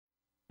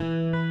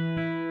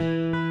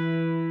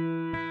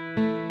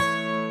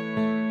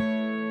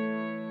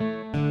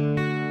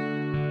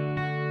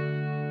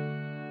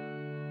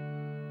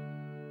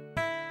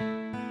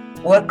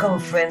Welcome,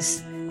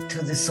 friends,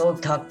 to the Soul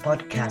Talk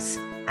podcast,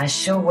 a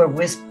show where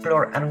we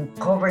explore and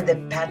uncover the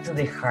path to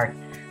the heart,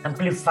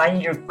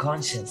 amplifying your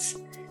conscience.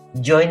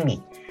 Join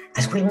me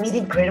as we meet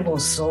incredible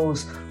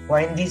souls who are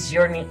in this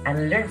journey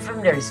and learn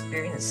from their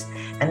experience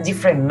and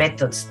different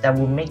methods that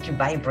will make you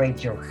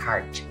vibrate your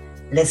heart.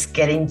 Let's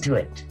get into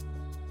it.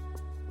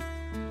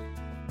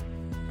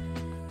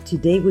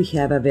 Today we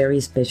have a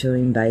very special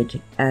invite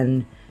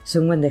and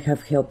someone that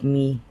have helped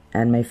me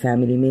and my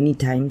family many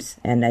times,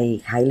 and I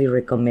highly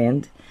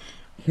recommend.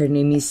 Her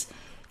name is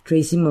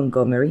Tracy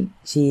Montgomery.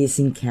 She is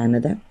in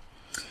Canada.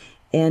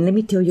 And let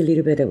me tell you a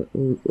little bit of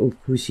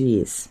who she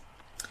is.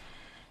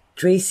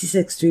 Tracy is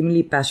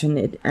extremely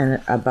passionate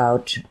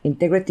about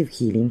integrative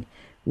healing,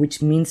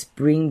 which means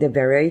bring the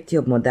variety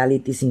of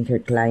modalities in her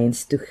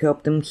clients to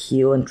help them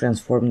heal and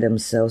transform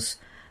themselves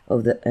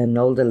on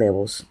all the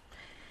levels.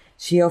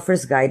 She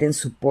offers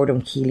guidance, support on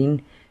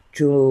healing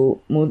through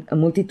a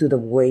multitude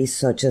of ways,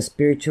 such as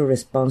spiritual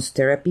response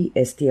therapy,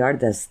 STR,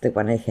 that's the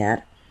one I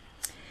had,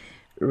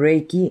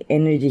 Reiki,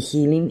 energy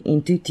healing,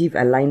 intuitive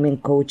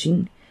alignment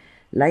coaching,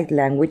 light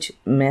language,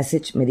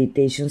 message,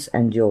 meditations,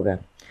 and yoga.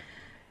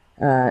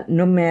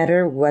 No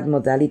matter what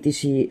modality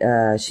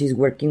she's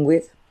working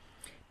with,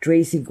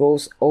 Tracy's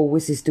goal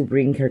always is to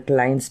bring her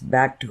clients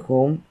back to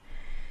home,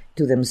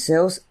 to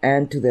themselves,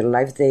 and to the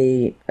life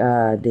they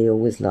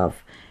always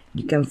love.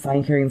 You can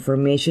find her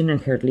information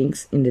and her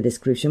links in the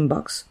description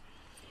box.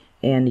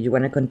 And you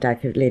want to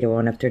contact her later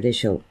on after the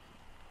show.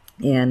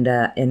 And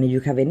if you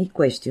have any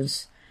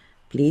questions,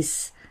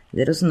 please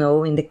let us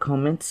know in the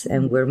comments,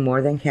 and we're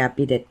more than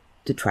happy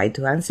to try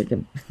to answer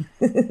them.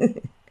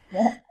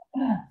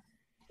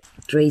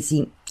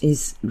 Tracy,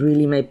 it's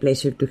really my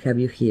pleasure to have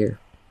you here.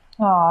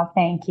 Oh,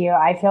 thank you.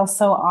 I feel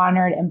so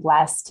honored and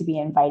blessed to be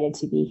invited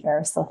to be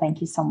here. So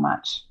thank you so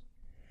much.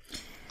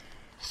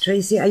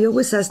 Tracy, I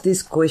always ask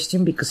this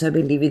question because I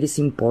believe it is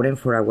important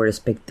for our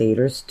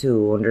spectators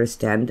to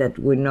understand that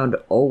we're not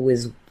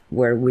always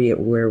where we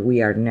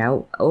are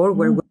now or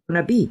where we're going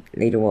to be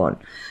later on.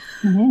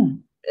 Mm-hmm.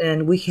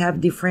 And we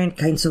have different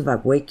kinds of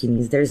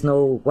awakenings. There's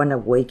no one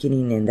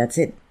awakening and that's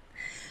it.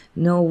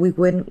 No, we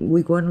go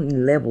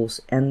in levels,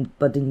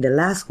 but in the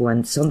last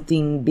one,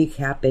 something big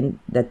happened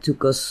that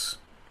took us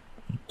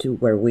to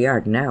where we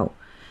are now.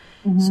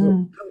 Mm-hmm. So,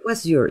 how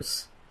was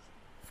yours?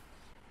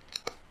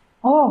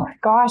 Oh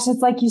gosh,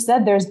 it's like you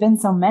said, there's been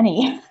so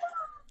many.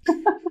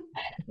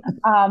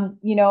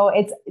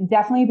 It's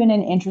definitely been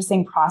an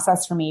interesting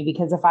process for me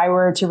because if I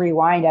were to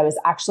rewind, I was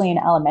actually an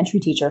elementary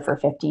teacher for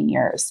 15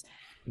 years.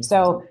 Mm-hmm.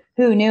 So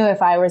who knew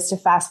if I was to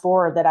fast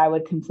forward that I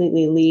would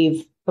completely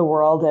leave the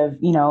world of,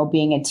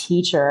 being a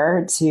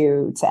teacher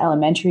to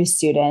elementary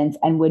students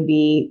and would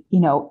be,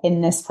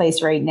 in this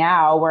place right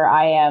now where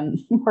I am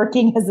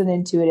working as an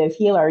intuitive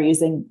healer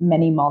using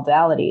many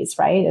modalities,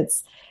 right?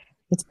 It's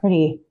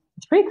pretty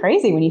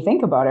crazy when you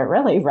think about it,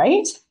 really,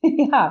 right?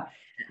 Yeah.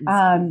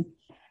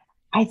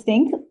 I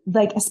think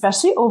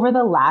especially over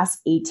the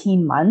last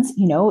 18 months,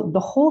 the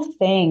whole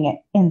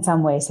thing in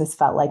some ways has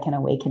felt like an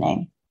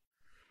awakening,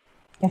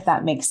 if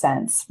that makes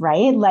sense,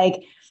 right?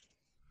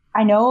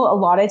 I know a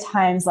lot of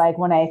times,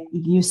 when I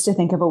used to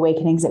think of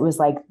awakenings, it was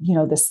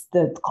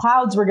the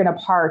clouds were going to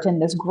part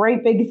and this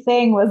great big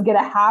thing was going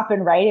to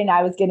happen. Right. And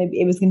it was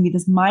going to be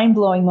this mind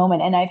blowing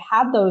moment. And I've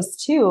had those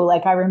too.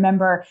 I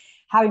remember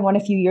having one a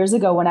few years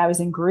ago when I was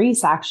in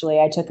Greece. Actually,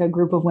 I took a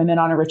group of women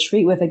on a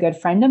retreat with a good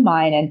friend of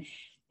mine. And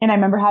I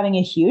remember having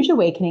a huge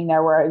awakening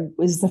there where it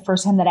was the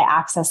first time that I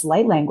accessed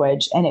light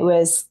language. And it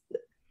was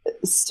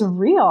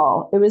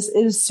surreal. It was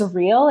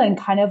surreal and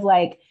kind of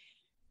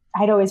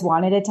I'd always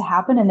wanted it to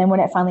happen. And then when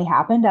it finally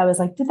happened, I was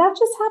like, did that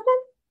just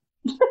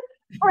happen?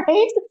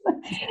 Right.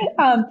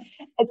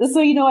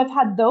 So, I've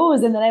had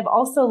those. And then I've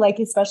also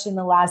especially in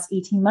the last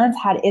 18 months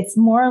it's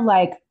more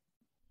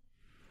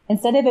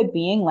instead of it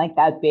being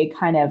that big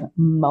kind of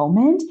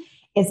moment,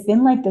 it's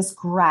been this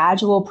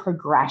gradual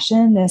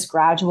progression, this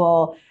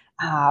gradual,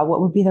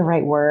 what would be the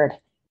right word?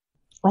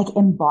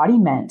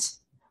 Embodiment.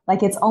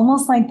 It's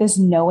almost this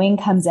knowing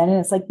comes in and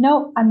it's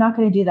no, I'm not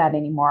going to do that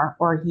anymore.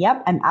 Or,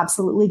 yep, I'm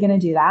absolutely going to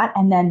do that.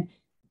 And then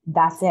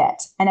that's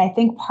it. And I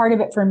think part of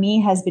it for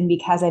me has been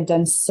because I've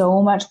done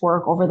so much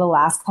work over the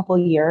last couple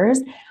of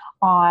years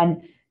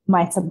on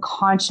my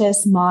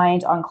subconscious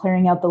mind, on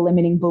clearing out the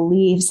limiting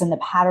beliefs and the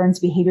patterns,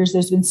 behaviors.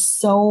 There's been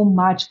so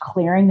much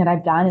clearing that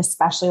I've done,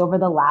 especially over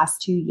the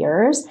last 2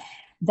 years,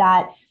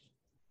 that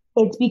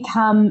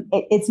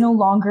it's no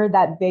longer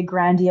that big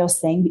grandiose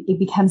thing. It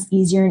becomes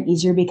easier and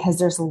easier because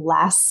there's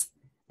less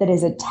that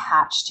is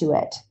attached to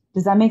it.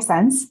 Does that make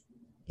sense?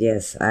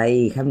 Yes,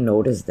 I have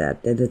noticed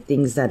that. The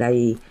things that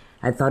I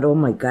thought, oh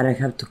my God, I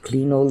have to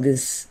clean all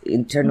this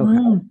internal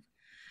health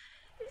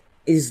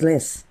is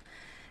less.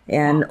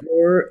 And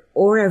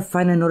or I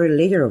find another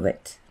layer of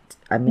it.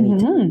 I mean,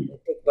 I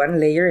take one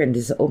layer and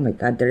it's, oh my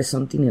God, there's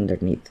something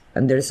underneath.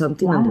 And there's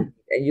something underneath.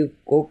 And you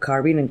go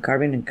carving and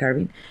carving and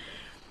carving.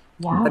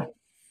 Yeah. But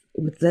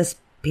with less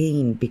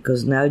pain,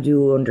 because now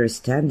you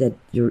understand that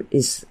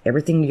is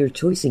everything your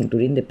choice,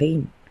 including the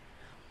pain.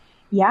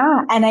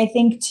 Yeah. And I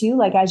think too,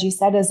 like, as you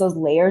said, as those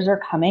layers are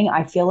coming,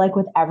 I feel like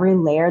with every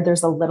layer,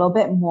 there's a little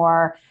bit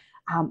more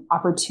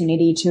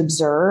opportunity to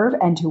observe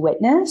and to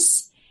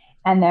witness.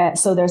 And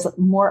so there's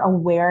more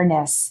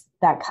awareness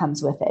that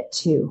comes with it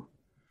too.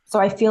 So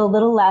I feel a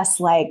little less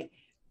like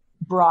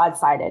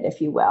broadsided, if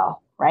you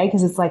will, right?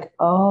 Because it's like,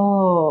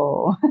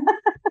 oh,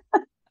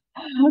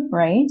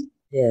 right.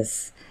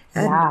 Yes.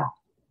 And Yeah.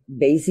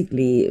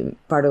 basically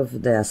part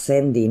of the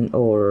ascending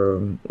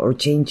or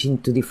changing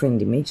to different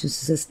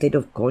dimensions is a state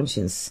of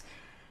conscience.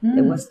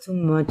 There Mm. was too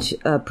much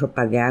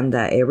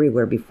propaganda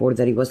everywhere before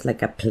that it was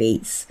like a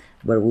place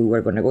where we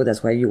were going to go.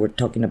 That's why you were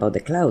talking about the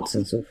clouds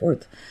and so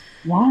forth.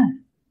 Yeah.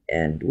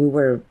 And we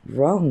were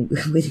wrong.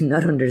 We did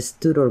not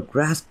understood or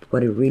grasp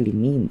what it really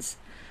means.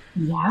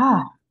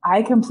 Yeah.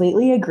 I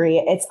completely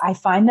agree. I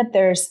find that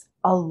there's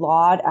a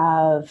lot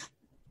of,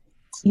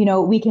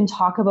 we can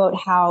talk about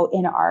how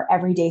in our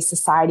everyday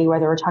society,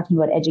 whether we're talking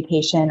about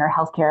education or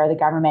healthcare or the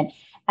government,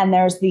 and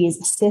there's these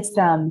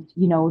systems,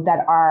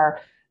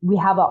 we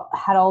have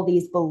had all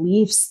these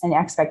beliefs and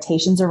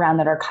expectations around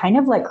that are kind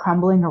of like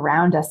crumbling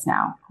around us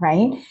now,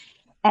 right?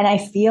 And I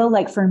feel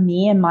like for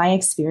me, in my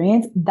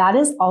experience, that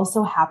has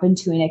also happened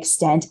to an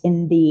extent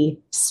in the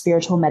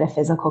spiritual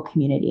metaphysical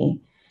community.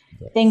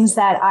 Yes. Things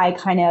that I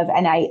kind of,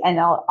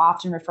 I'll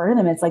often refer to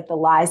them, it's like the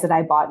lies that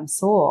I bought and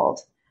sold,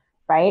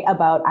 right?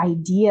 About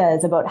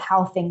ideas, about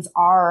how things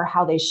are,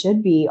 how they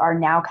should be, are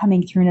now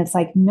coming through. And it's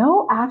like,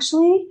 no,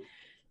 actually,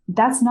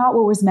 that's not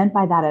what was meant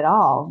by that at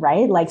all,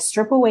 right? Like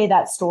strip away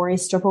that story,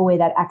 strip away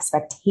that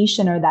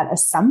expectation or that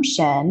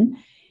assumption,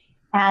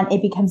 and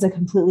it becomes a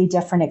completely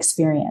different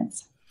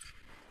experience.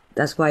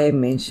 That's why I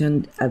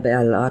mentioned a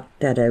lot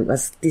that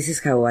this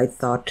is how I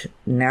thought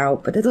now,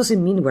 but that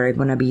doesn't mean where I'm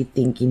going to be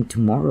thinking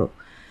tomorrow.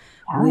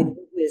 Yeah. We're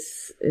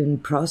always in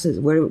process.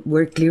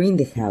 We're clearing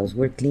the house.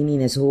 We're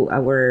cleaning it. So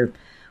our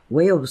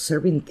way of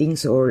observing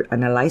things or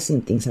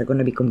analyzing things are going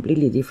to be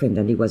completely different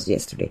than it was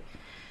yesterday.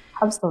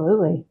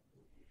 Absolutely.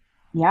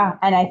 Yeah.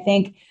 And I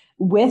think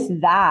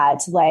with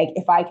that, like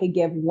if I could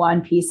give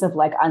one piece of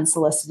like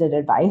unsolicited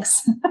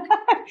advice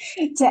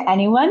to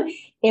anyone,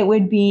 it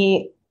would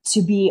be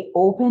to be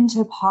open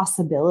to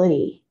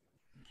possibility,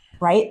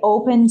 right?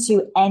 Open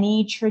to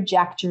any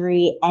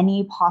trajectory,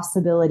 any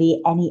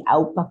possibility, any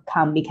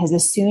outcome, because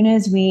as soon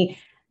as we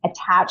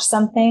attach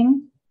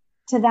something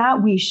to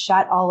that, we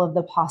shut all of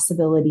the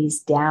possibilities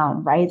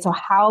down, right? So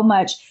how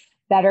much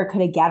better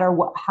could it get,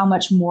 or how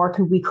much more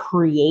could we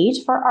create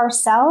for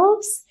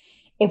ourselves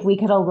if we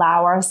could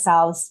allow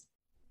ourselves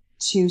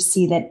to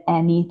see that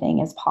anything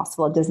is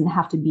possible? It doesn't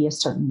have to be a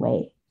certain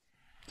way.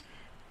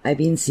 I've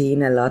been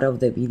seeing a lot of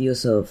the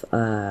videos of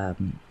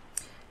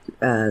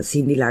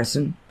Cindy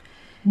Larson,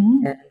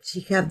 and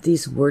she have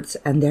these words,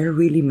 and they're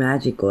really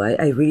magical.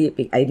 I've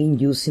been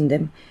using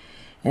them,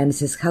 and it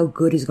says how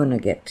good it's gonna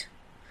get,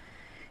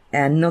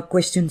 and no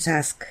questions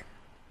asked.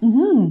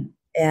 Mm-hmm.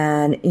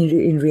 And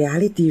in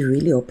reality, it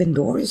really open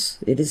doors.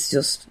 It is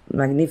just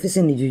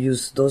magnificent if you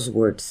use those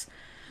words.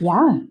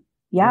 Yeah.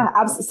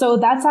 Yeah. So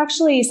that's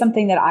actually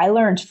something that I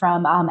learned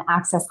from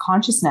Access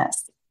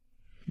Consciousness.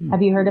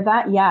 Have you heard of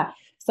that? Yeah.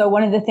 So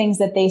one of the things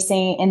that they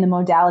say in the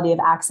modality of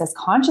Access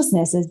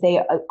Consciousness is they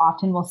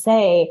often will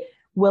say,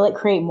 will it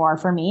create more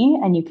for me?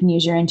 And you can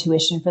use your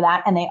intuition for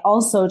that. And they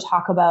also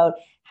talk about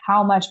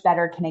how much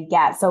better can it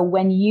get? So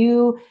when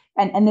you,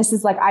 and this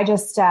is like, I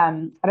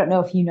don't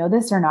know if you know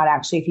this or not,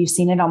 actually, if you've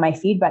seen it on my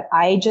feed, but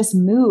I just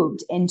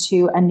moved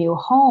into a new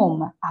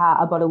home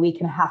about a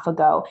week and a half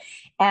ago.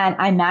 And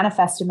I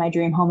manifested my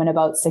dream home in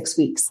about 6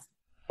 weeks.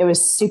 It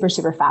was super,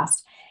 super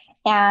fast.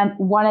 And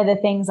one of the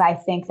things I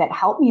think that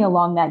helped me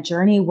along that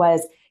journey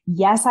was,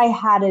 yes, I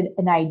had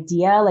an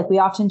idea. Like we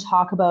often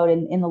talk about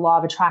in the law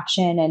of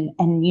attraction and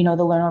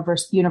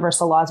the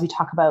universal laws, we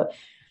talk about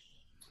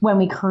when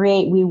we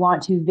create, we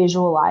want to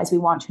visualize, we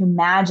want to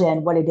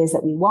imagine what it is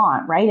that we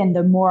want, right? And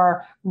the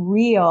more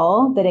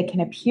real that it can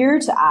appear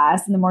to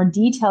us and the more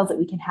details that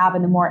we can have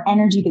and the more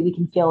energy that we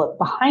can feel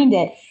behind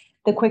it,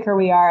 the quicker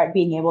we are at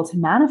being able to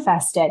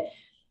manifest it.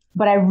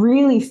 But I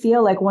really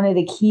feel like one of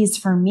the keys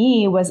for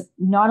me was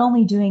not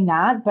only doing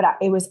that, but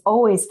it was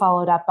always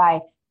followed up by,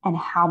 and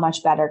how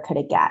much better could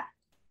it get?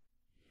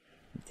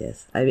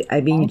 Yes,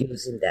 I've been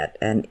using that,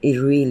 and it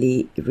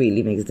really,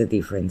 really makes the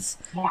difference.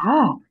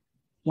 Yeah.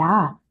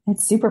 Yeah.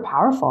 It's super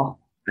powerful.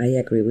 I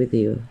agree with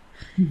you.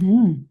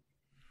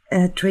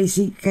 Mm-hmm.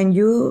 Tracy, can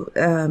you,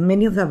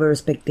 many of our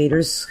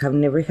spectators have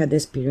never had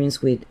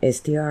experience with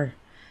STR.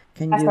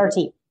 Can you?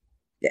 SRT.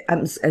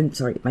 I'm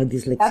sorry, my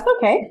dyslexia. That's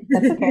okay.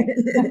 That's okay.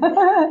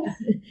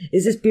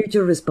 It's a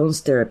spiritual response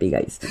therapy,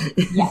 guys.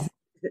 Yes.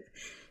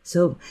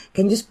 So,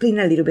 can you explain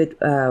a little bit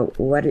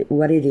what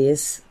it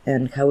is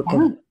and how it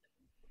can?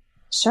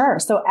 Sure.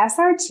 So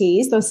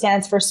SRT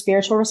stands for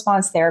spiritual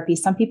response therapy.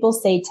 Some people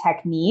say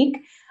technique,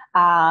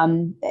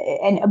 and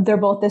they're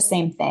both the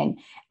same thing.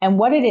 And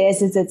what it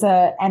is it's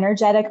an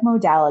energetic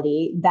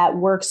modality that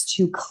works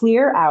to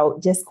clear out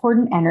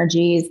discordant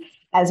energies,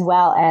 as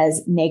well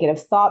as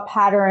negative thought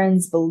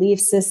patterns, belief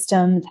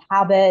systems,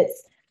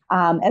 habits,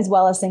 as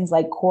well as things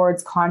like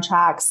cords,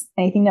 contracts,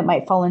 anything that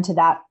might fall into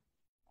that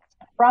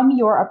from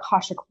your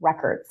Akashic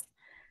records.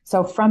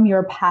 So from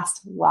your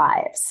past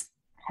lives.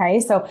 Okay.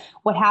 So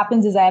what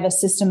happens is I have a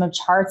system of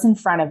charts in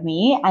front of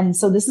me. And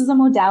so this is a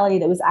modality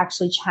that was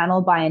actually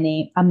channeled by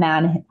a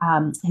man.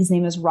 His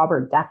name is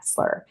Robert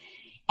Dexler.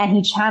 And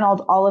he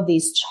channeled all of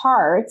these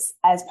charts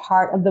as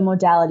part of the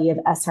modality of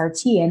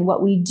SRT. And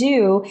what we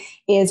do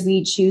is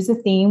we choose a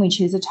theme, we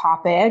choose a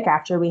topic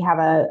after we have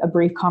a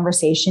brief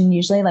conversation,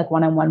 usually like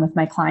one-on-one with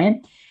my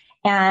client.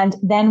 And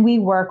then we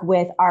work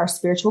with our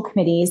spiritual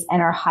committees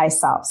and our high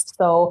selves.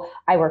 So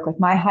I work with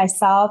my high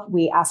self.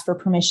 We ask for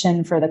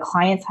permission for the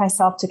client's high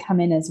self to come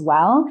in as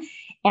well.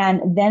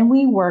 And then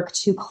we work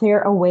to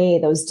clear away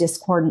those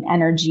discordant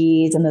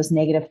energies and those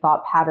negative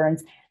thought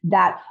patterns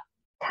that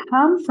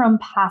come from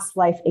past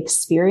life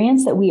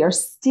experience that we are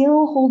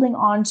still holding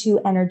on to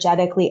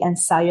energetically and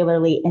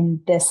cellularly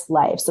in this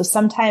life. So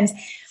sometimes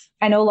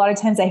I know a lot of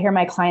times I hear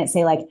my clients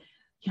say like,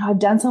 I've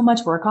done so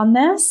much work on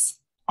this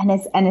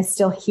and it's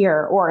still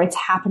here, or it's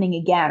happening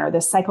again, or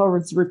the cycle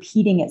is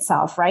repeating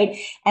itself, right?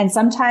 And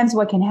sometimes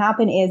what can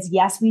happen is,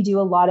 yes, we do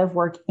a lot of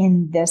work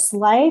in this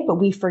life, but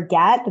we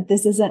forget that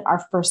this isn't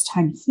our first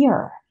time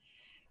here.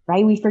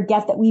 Right? We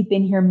forget that we've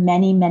been here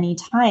many, many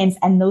times,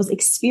 and those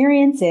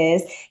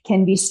experiences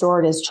can be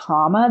stored as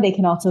trauma. They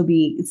can also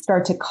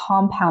start to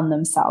compound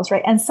themselves,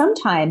 right? And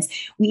sometimes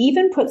we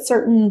even put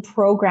certain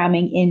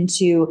programming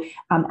into,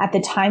 at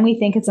the time we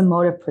think it's a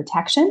mode of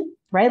protection,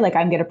 right? Like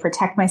I'm going to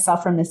protect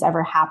myself from this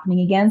ever happening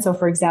again. So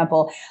for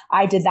example,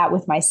 I did that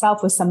with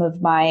myself with some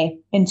of my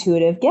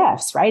intuitive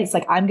gifts, right? It's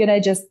like,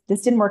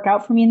 this didn't work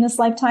out for me in this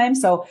lifetime.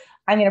 So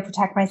I'm going to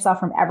protect myself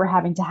from ever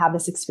having to have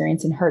this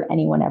experience and hurt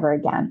anyone ever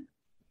again.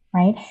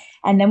 Right.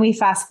 And then we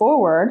fast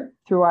forward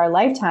through our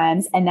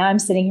lifetimes. And now I'm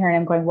sitting here and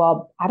I'm going,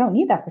 well, I don't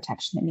need that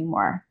protection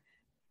anymore.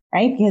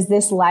 Right. Because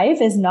this life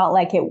is not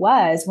like it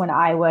was when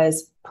I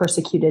was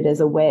persecuted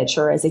as a witch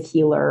or as a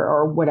healer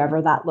or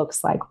whatever that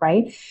looks like.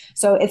 Right.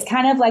 So it's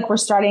kind of like we're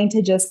starting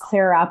to just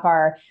clear up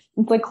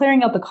it's like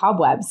clearing out the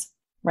cobwebs,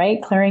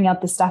 right? Clearing out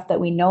the stuff that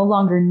we no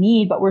longer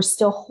need, but we're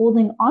still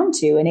holding on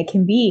to. And it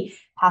can be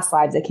past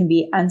lives. It can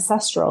be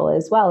ancestral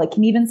as well. It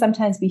can even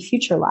sometimes be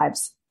future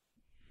lives.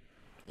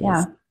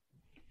 Yes. Yeah.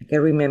 I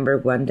can remember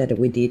one that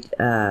we did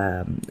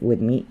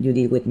with me. You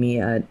did with me,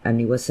 and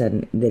it was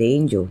the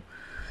angel.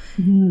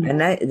 Mm-hmm.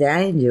 And the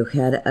angel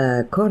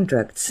had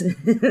contracts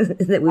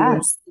that we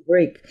wanted to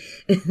break.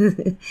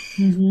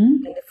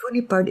 Mm-hmm. And the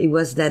funny part it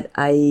was that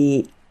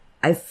I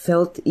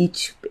felt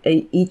each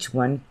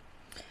one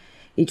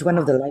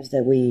of the lives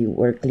that we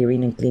were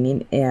clearing and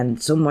cleaning,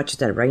 and so much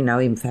that right now,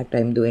 in fact,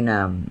 I'm doing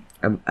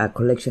a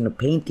collection of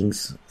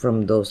paintings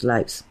from those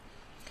lives.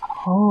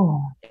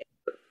 Oh,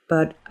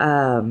 but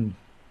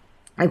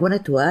I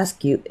wanted to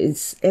ask you: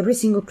 is every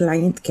single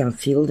client can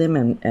feel them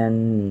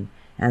and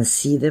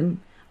see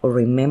them or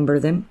remember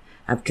them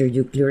after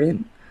you clear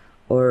them,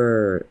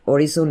 or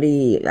is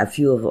only a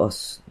few of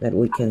us that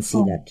we can see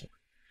that?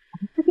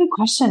 That's a good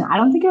question. I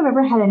don't think I've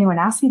ever had anyone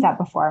ask me that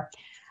before.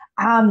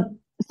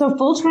 So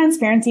full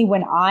transparency,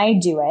 when I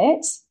do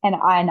it and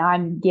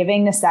I'm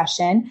giving the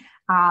session,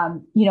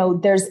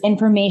 there's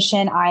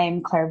information. I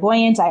am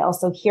clairvoyant. I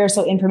also hear,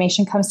 so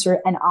information comes through,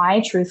 and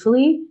I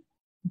truthfully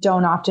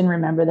don't often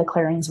remember the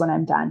clearings when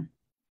I'm done.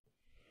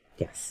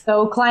 Yes.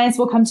 So clients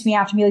will come to me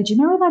after and be like, do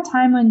you remember that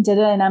time when did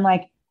it? And I'm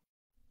like,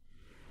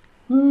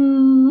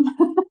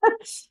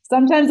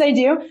 sometimes I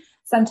do,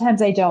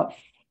 sometimes I don't.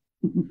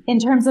 In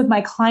terms of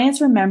my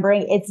clients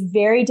remembering, it's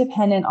very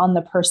dependent on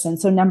the person.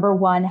 So number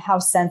one, how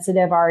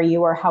sensitive are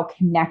you, or how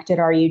connected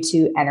are you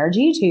to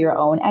energy, to your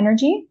own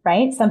energy,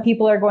 right? Some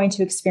people are going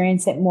to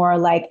experience it more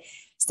like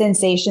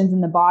sensations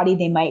in the body.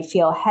 They might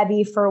feel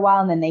heavy for a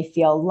while and then they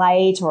feel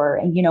light,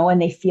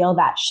 and they feel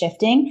that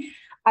shifting.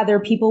 Other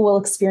people will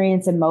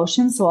experience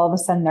emotions. So all of a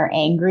sudden they're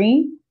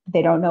angry.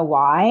 They don't know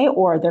why,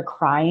 or they're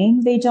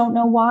crying. They don't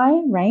know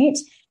why, right?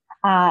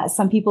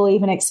 Some people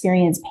even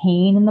experience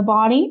pain in the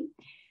body.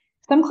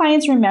 Some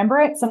clients remember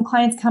it. Some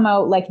clients come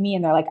out like me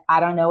and they're like, I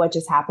don't know what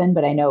just happened,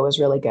 but I know it was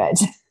really good.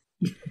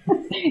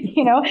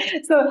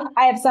 So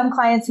I have some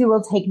clients who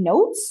will take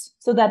notes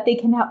so that they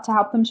can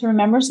help them to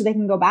remember, so they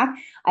can go back.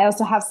 I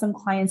also have some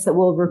clients that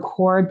will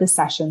record the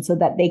session so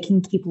that they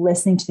can keep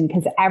listening to them,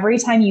 because every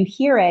time you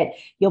hear it,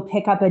 you'll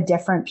pick up a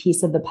different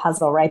piece of the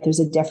puzzle, right? There's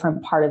a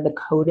different part of the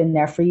code in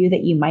there for you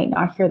that you might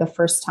not hear the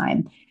first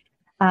time.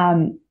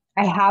 I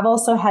have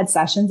also had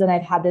sessions, and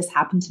I've had this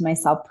happen to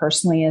myself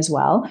personally as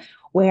well,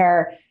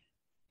 where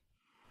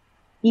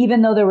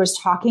even though there was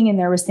talking and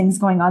there was things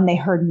going on, they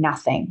heard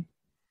nothing.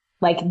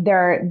 Like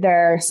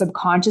their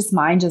subconscious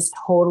mind just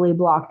totally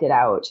blocked it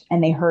out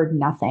and they heard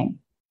nothing.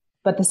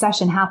 But the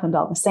session happened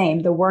all the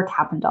same. The work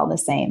happened all the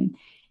same.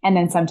 And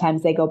then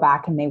sometimes they go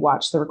back and they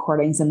watch the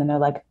recordings and then they're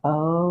like,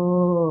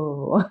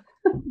 oh,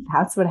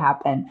 that's what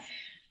happened.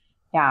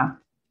 Yeah.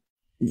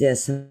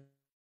 Yes.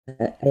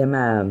 I am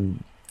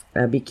a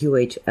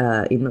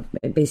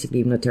BQH,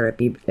 basically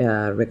hypnotherapy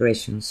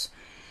regressions.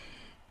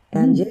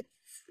 And yes,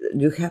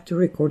 you have to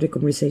record the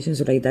conversations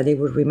so like that they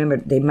will remember.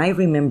 They might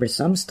remember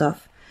some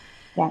stuff,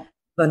 Yeah.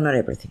 but not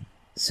everything.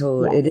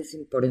 So Yeah. it is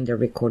important the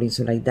recording,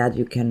 so like that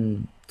you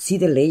can see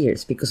the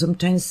layers, because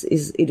sometimes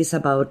it is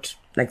about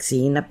like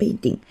seeing a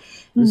painting.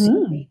 You see a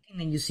Mm-hmm.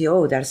 painting and you see,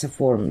 oh, there's a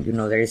form,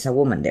 there is a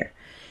woman there.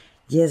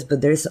 Yes,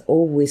 but there's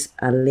always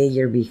a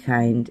layer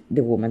behind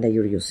the woman that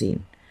you're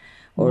seeing,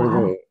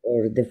 or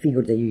Yeah. the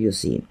figure that you're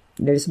seeing.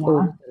 There's Yeah.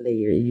 always a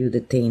layer. You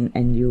detain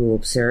and you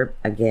observe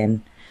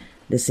again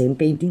the same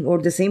painting or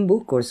the same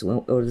book or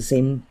the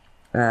same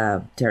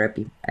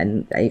therapy.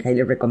 And I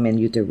highly recommend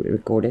you to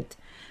record it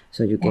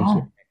so you can hear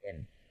Yeah. it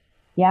again.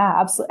 Yeah,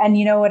 absolutely.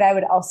 And what I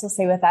would also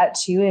say with that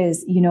too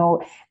is,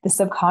 the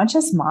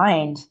subconscious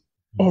mind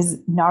is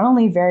not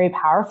only very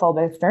powerful,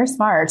 but it's very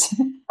smart,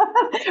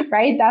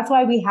 right? That's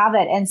why we have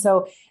it. And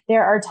so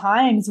there are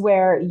times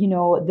where,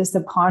 the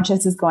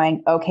subconscious is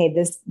going, okay,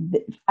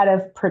 out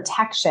of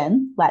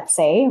protection, let's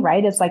say,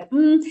 right? It's like,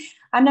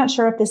 I'm not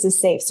sure if this is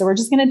safe. So we're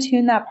just going to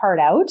tune that part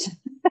out,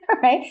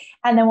 right?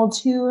 And then we'll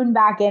tune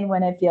back in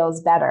when it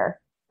feels better,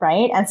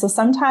 right? And so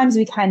sometimes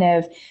we kind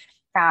of,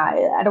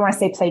 I don't want to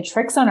say play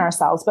tricks on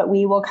ourselves, but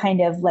we will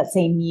kind of, let's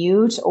say,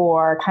 mute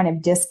or kind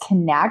of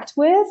disconnect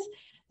with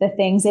the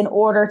things in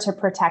order to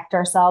protect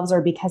ourselves,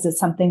 or because it's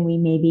something we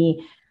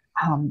maybe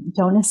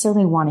don't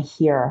necessarily want to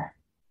hear,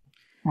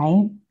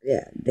 right?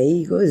 Yeah, the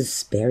ego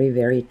is very,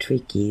 very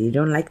tricky. They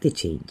don't like the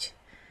change.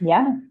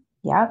 Yeah.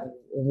 Yeah.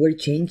 When we're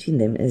changing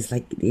them, it's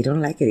like they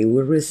don't like it. It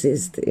will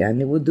resist and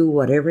it will do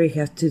whatever it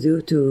has to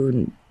do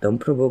to don't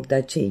provoke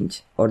that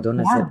change or don't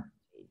Yeah. accept.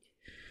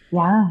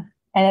 Yeah.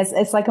 And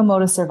it's like a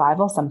mode of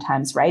survival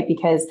sometimes, right?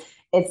 Because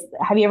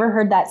have you ever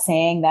heard that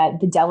saying that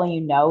the devil you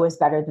know is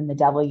better than the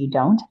devil you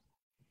don't?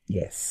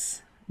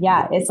 Yes.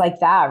 Yeah, Yeah. it's like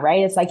that,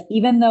 right? It's like,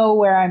 even though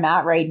where I'm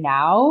at right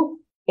now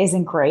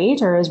isn't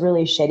great or is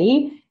really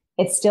shitty,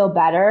 it's still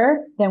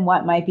better than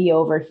what might be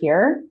over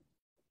here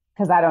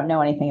because I don't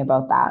know anything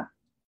about that,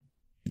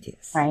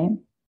 Yes. right?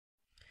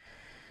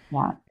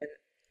 Yeah.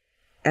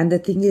 And the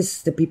thing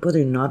is, the people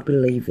do not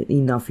believe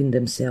enough in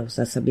themselves.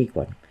 That's a big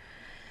one.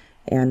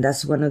 And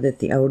that's one of the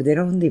things, or they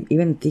don't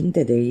even think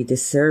that they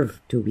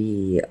deserve to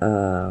be,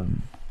 to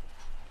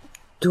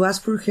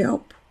ask for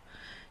help,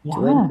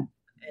 Yeah.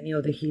 any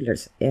of the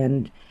healers.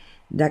 And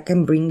that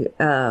can bring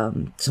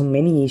so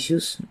many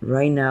issues.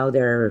 Right now,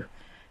 there are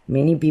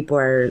many people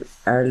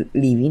are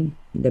leaving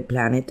the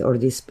planet or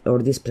this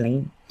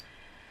plane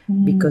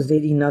because they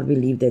did not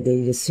believe that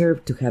they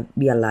deserve to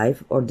be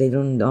alive, or they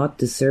do not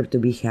deserve to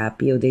be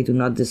happy, or they do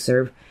not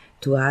deserve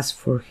to ask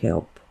for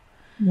help.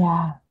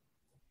 Yeah.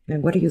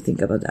 And what do you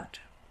think about that?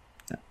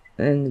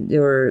 And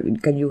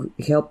can you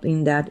help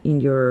in that in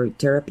your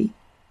therapy?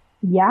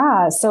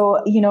 Yeah.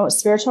 So,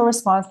 spiritual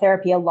response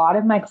therapy, a lot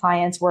of my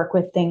clients work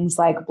with things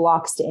like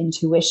blocks to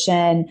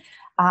intuition,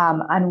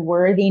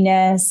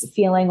 unworthiness,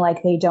 feeling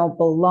like they don't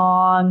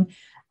belong,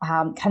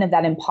 kind of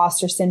that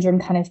imposter syndrome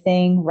kind of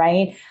thing,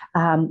 right?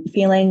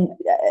 Feeling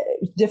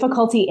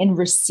difficulty in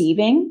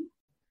receiving,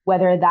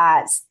 whether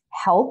that's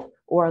help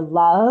or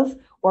love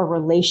or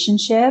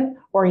relationship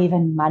or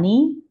even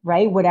money,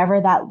 right? Whatever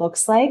that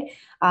looks like.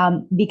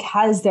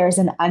 Because there's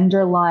an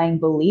underlying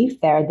belief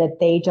there that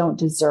they don't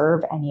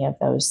deserve any of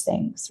those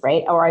things,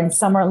 right? Or in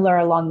somewhere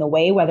along the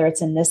way, whether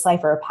it's in this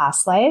life or a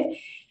past life,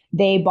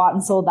 they bought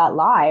and sold that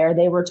lie, or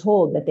they were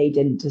told that they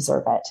didn't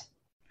deserve it.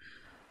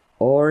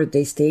 Or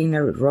they stay in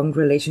a wrong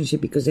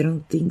relationship because they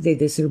don't think they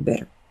deserve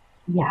better.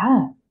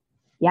 Yeah.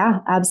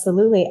 Yeah,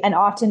 absolutely. And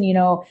often,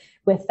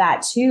 with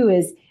that too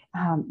is,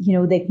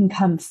 they can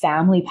come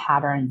family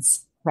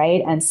patterns,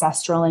 right?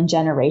 Ancestral and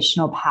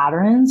generational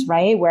patterns,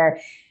 right? Where,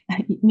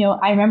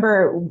 I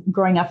remember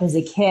growing up as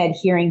a kid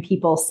hearing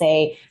people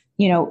say,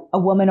 a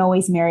woman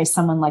always marries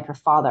someone like her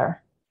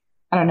father.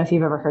 I don't know if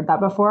you've ever heard that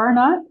before or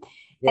not.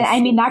 And I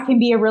Yes. mean, that can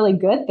be a really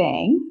good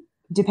thing,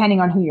 depending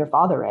on who your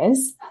father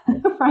is,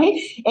 right?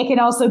 It can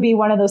also be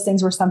one of those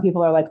things where some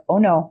people are like, oh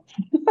no,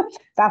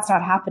 that's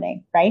not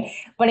happening, right?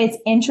 But it's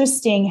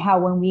interesting how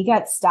when we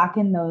get stuck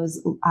in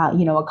those,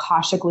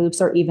 Akashic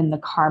loops or even the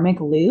karmic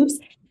loops,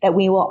 that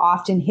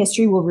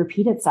history will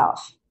repeat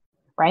itself,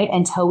 right?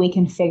 Until we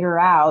can figure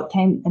out,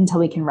 until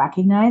we can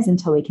recognize,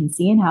 until we can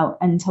see,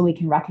 until we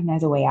can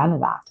recognize a way out of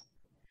that.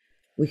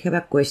 We have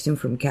a question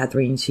from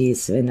Catherine.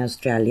 She's in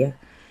Australia.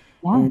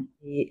 Yeah.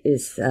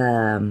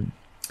 And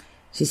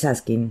she's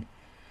asking,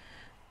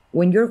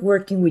 when you're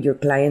working with your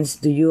clients,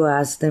 do you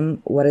ask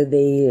them what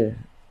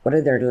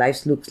their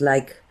lives looks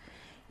like,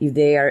 if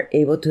they are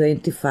able to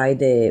identify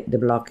the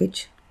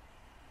blockage?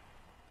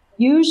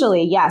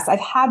 Usually, yes,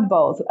 I've had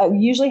both.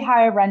 Usually how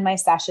I run my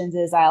sessions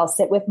is I'll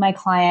sit with my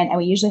client and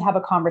we usually have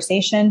a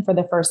conversation for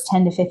the first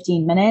 10 to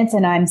 15 minutes.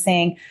 And I'm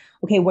saying,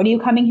 okay, what are you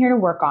coming here to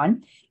work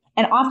on?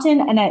 And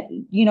often,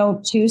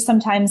 too,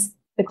 sometimes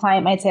the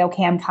client might say,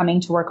 okay, I'm coming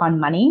to work on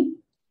money.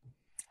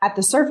 At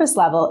the surface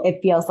level, it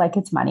feels like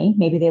it's money.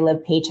 Maybe they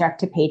live paycheck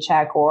to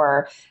paycheck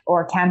or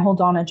can't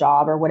hold on a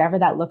job or whatever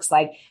that looks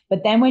like.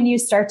 But then when you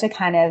start to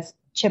kind of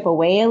chip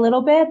away a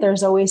little bit,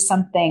 there's always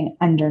something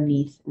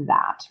underneath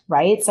that,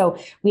 right? So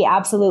we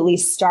absolutely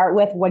start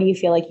with, what do you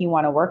feel like you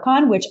want to work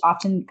on, which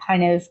often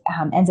kind of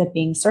ends up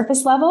being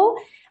surface level.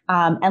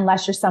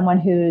 unless you're someone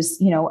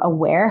who's,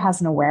 aware,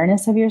 has an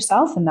awareness of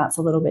yourself, and that's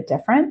a little bit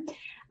different.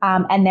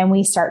 And then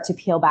we start to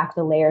peel back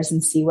the layers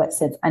and see what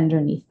sits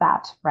underneath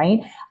that, right?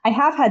 I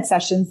have had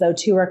sessions though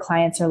too, where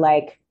clients are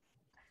like,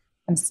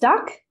 I'm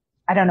stuck.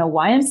 I don't know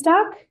why I'm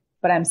stuck,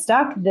 but I'm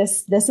stuck.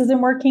 This isn't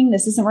working.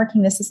 This isn't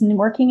working. This isn't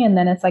working. And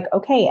then it's like,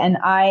 okay. And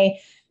I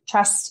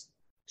trust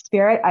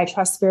spirit. I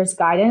trust spirit's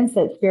guidance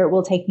that spirit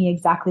will take me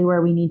exactly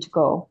where we need to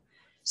go.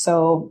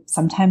 So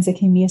sometimes it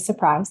can be a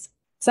surprise.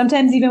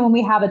 Sometimes even when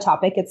we have a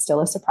topic, it's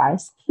still a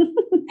surprise.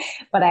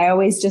 But I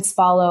always just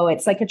follow.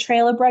 It's like a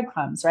trail of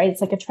breadcrumbs, right?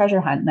 It's like a treasure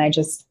hunt, and I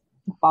just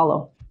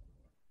follow.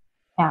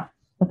 Yeah,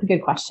 that's a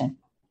good question.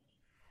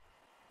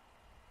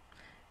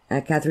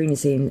 Catherine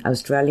is saying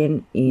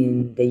Australian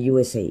in the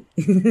USA.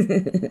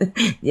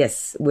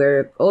 Yes,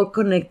 we're all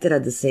connected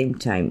at the same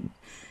time.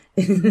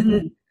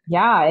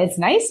 Yeah, it's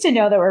nice to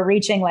know that we're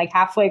reaching like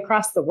halfway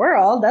across the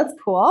world. That's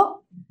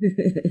cool.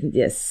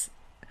 Yes.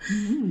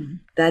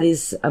 That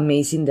is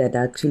amazing that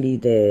actually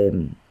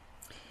the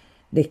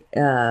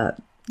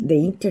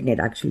internet,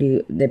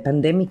 actually, the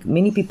pandemic,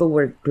 many people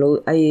were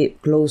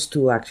close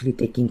to actually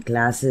taking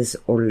classes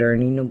or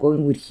learning or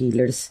going with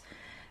healers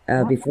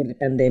before the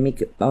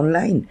pandemic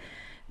online.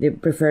 They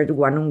preferred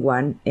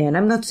one-on-one. And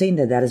I'm not saying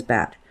that that is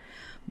bad.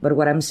 But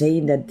what I'm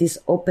saying that this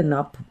opened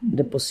up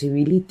the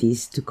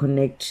possibilities to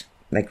connect,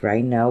 like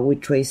right now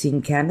with Tracy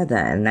in Canada,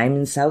 and I'm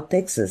in South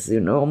Texas,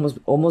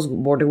 almost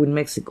border with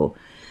Mexico.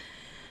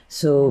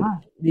 So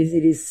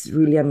it is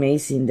really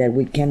amazing that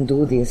we can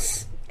do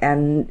this.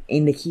 And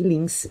in the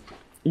healings,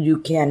 you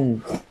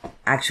can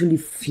actually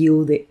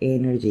feel the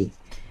energy.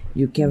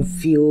 You can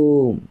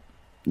feel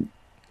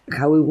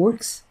how it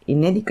works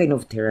in any kind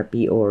of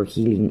therapy or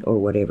healing or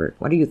whatever.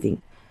 What do you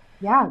think?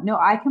 Yeah, no,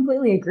 I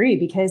completely agree,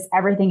 because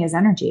everything is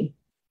energy.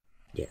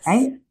 Yes.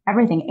 Right?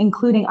 Everything,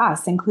 including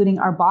us, including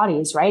our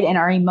bodies, right? And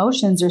our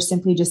emotions are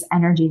simply just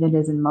energy that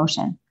is in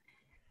motion.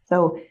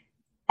 So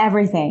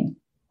everything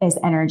is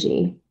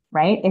energy,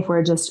 right? If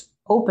we're just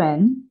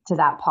open to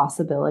that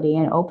possibility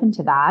and open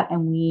to that,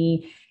 and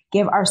we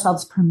give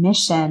ourselves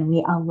permission,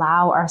 we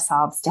allow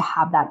ourselves to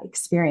have that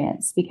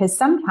experience. Because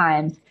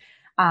sometimes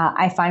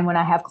I find when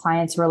I have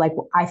clients who are like,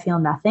 well, I feel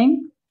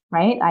nothing,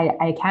 right?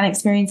 I can't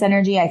experience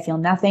energy. I feel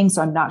nothing.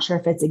 So I'm not sure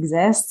if it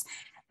exists.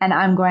 And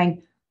I'm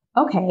going,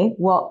 okay,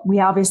 well, we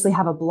obviously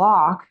have a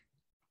block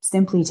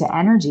simply to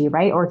energy,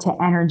 right? Or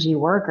to energy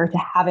work, or to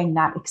having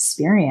that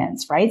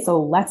experience, right?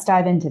 So let's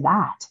dive into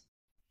that.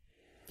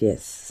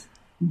 Yes,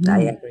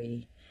 I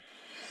agree.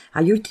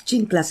 Are you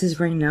teaching classes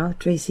right now,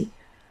 Tracy?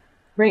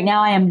 Right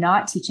now, I am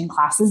not teaching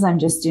classes. I'm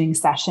just doing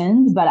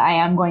sessions, but I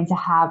am going to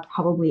have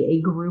probably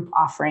a group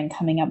offering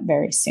coming up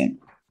very soon.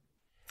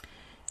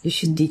 You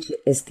should teach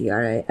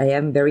STR. I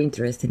am very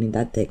interested in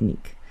that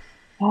technique.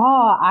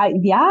 Oh,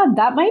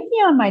 that might be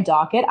on my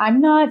docket. I'm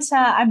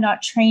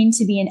not trained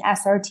to be an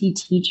SRT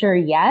teacher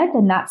yet.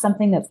 And that's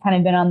something that's kind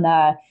of been on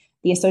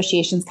the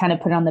association's kind of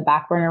put on the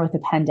back burner with the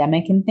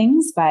pandemic and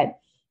things, but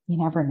you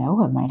never know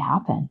what might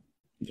happen.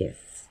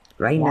 Yes.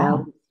 Right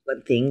now,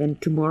 one thing,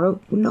 and tomorrow,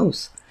 who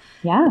knows?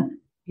 Yeah.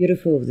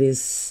 Beautiful of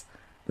this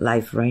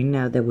life right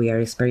now that we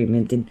are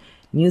experimenting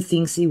new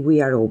things if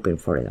we are open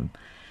for them.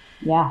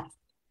 Yeah.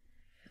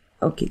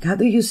 Okay. How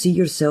do you see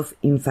yourself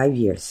in 5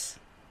 years?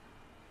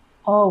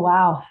 Oh,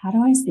 wow. How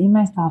do I see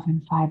myself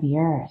in 5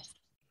 years?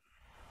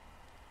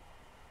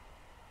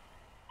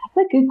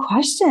 That's a good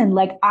question.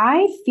 Like,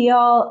 I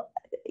feel,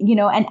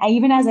 and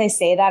even as I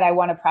say that, I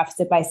want to preface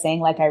it by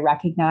saying, like, I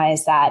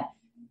recognize that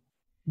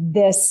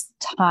this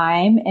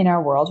time in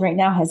our world right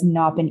now has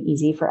not been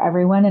easy for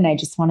everyone. And I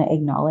just want to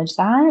acknowledge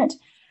that.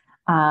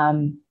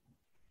 And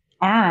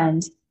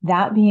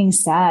that being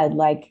said,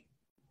 like,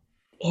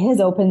 it has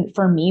opened,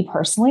 for me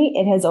personally,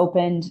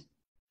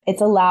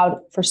 it's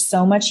allowed for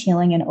so much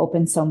healing and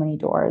opened so many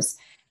doors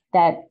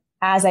that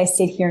as I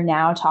sit here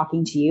now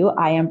talking to you,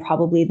 I am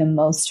probably the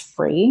most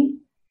free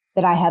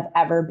that I have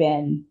ever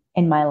been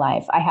in my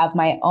life. I have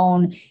my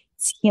own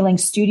healing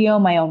studio,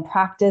 my own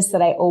practice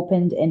that I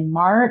opened in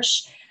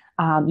March.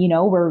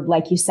 We're,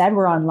 like you said,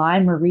 we're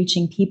online, we're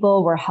reaching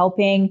people, we're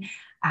helping.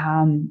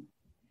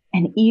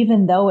 And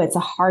even though it's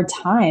a hard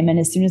time, and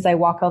as soon as I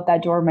walk out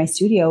that door of my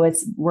studio,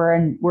 we're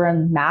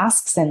in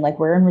masks and like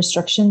we're in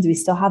restrictions, we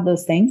still have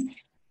those things.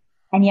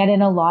 And yet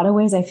in a lot of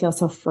ways, I feel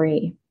so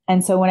free.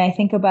 And so when I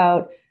think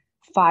about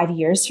 5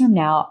 years from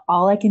now,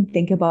 all I can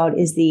think about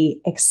is the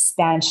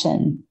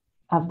expansion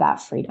of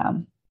that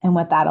freedom and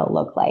what that'll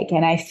look like.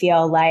 And I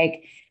feel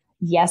like,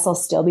 yes, I'll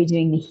still be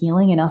doing the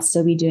healing and I'll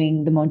still be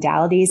doing the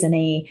modalities in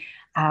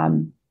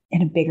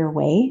a bigger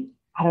way.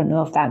 I don't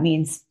know if that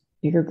means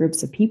bigger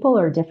groups of people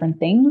or different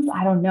things.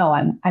 I don't know.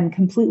 I'm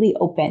completely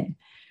open.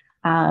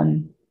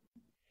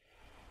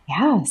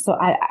 So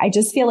I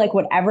just feel like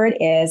whatever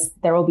it is,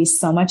 there will be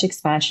so much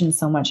expansion,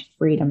 so much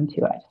freedom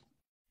to it.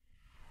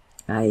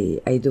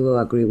 I do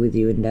agree with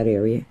you in that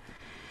area.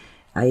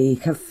 I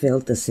have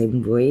felt the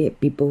same way.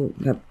 People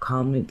have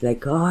commented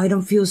like, oh, I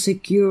don't feel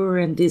secure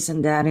and this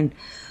and that. And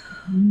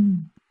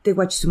they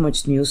watch too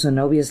much news. And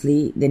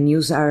obviously the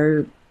news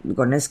are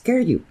going to scare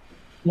you.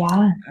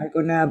 Yeah. are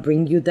gonna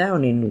bring you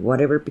down in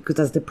whatever, because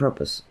that's the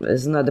purpose.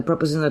 It's not, the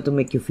purpose is not to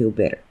make you feel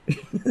better.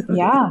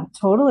 Yeah,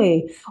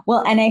 totally.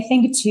 Well, and I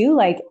think too,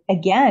 like,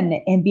 again,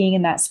 in being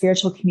in that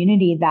spiritual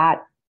community,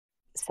 that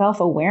self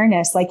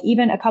awareness, like,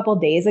 even a couple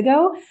days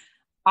ago,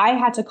 I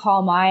had to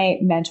call my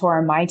mentor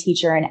and my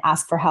teacher and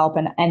ask for help.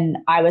 And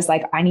I was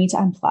like, I need to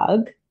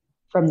unplug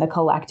from the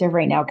collective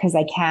right now because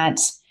I can't,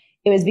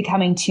 it was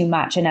becoming too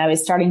much. And I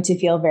was starting to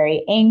feel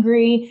very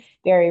angry,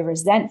 very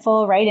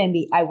resentful, right? And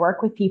I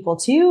work with people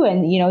too.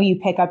 And, you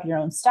pick up your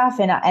own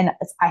stuff. And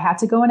I had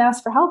to go and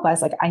ask for help. I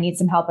was like, I need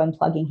some help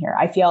unplugging here.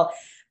 I feel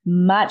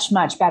much,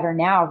 much better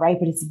now, right?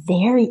 But it's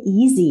very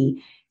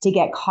easy to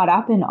get caught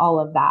up in all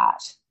of that,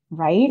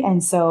 right?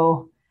 And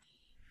so,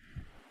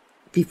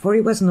 Before,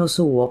 it was not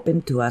so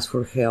open to ask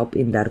for help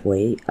in that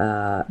way,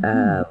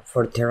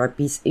 for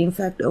therapies, in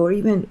fact, or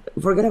even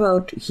forget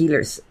about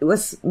healers. It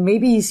was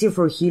maybe easier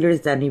for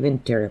healers than even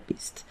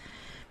therapists.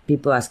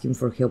 People asking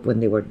for help when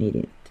they were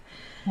needing it.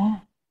 yeah.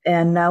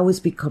 And now it's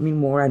becoming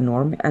more a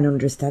norm, and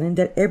understanding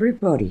that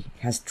everybody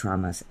has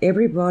traumas.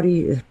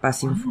 Everybody is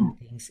passing through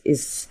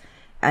things.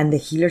 And the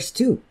healers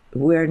too.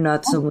 We're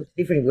not so much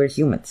different. We're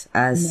humans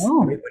as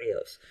No, everybody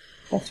else.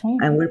 that's right.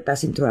 And we're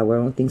passing through our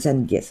own things.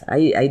 And yes,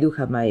 I do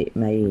have my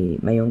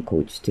own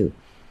coach too,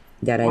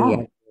 that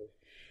Yeah.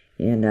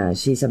 and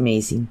she's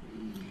amazing,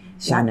 Yeah.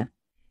 Shanna.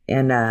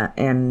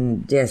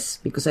 And yes,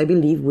 because I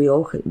believe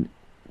we're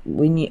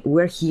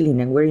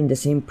healing, and we're in the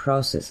same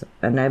process.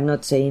 And I'm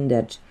not saying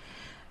that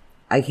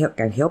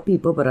can help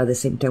people, but at the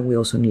same time we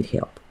also need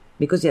help,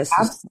 because yes,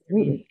 it's the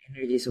Absolutely.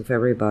 energies of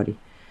everybody.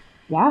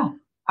 Yeah,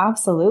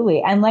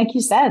 absolutely. And like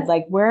you said,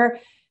 like, am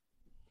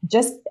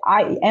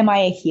I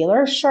a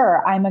healer?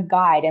 Sure. I'm a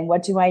guide. And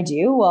what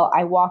do? Well,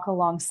 I walk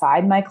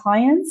alongside my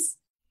clients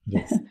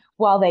Yes.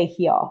 while they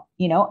heal.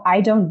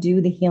 I don't do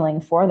the healing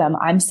for them.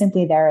 I'm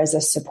simply there as a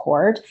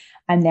support.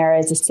 I'm there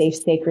as a safe,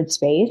 sacred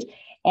space.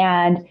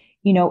 And,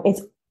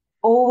 it's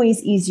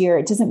always easier.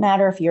 It doesn't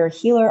matter if you're a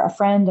healer, a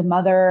friend, a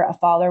mother, a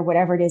father,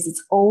 whatever it is.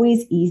 It's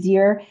always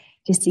easier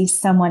to see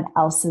someone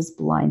else's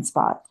blind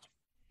spots,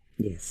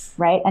 Yes.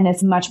 right? And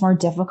it's much more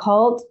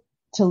difficult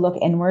to look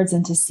inwards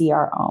and to see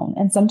our own.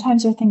 And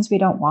sometimes there are things we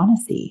don't want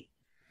to see,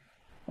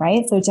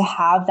 right? So to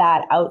have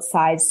that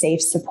outside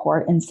safe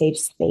support and safe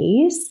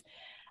space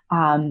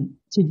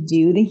to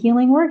do the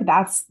healing work,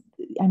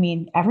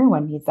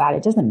 everyone needs that.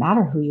 It doesn't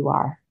matter who you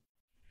are.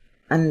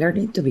 And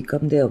learning to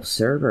become the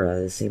observer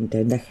at the same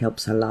time, that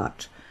helps a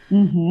lot.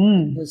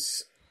 Mm-hmm.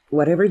 Because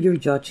whatever you're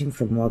judging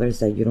from others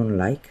that you don't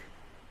like,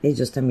 is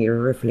just a mirror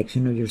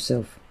reflection of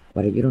yourself.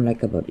 What you don't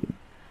like about you.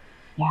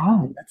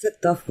 Yeah. And that's a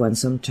tough one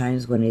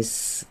sometimes, when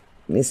it's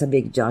a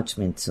big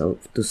judgment. So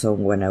to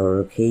someone,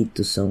 or hate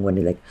to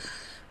someone, like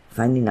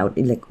finding out,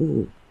 like,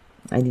 oh,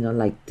 I did not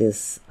like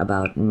this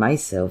about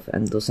myself,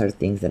 and those are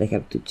things that I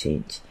have to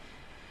change.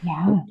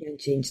 Yeah. We can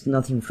change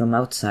nothing from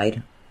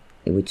outside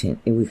if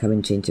we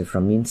haven't changed it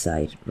from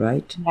inside,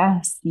 right?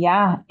 Yes.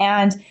 Yeah.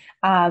 And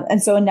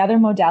so another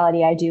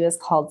modality I do is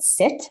called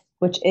SIT,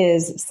 which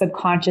is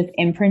subconscious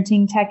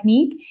imprinting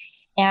technique.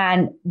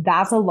 And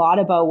that's a lot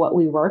about what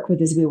we work with.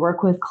 Is we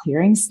work with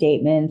clearing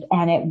statements,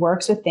 and it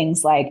works with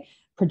things like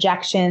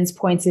projections,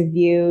 points of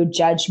view,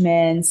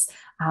 judgments,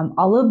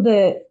 all of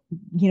the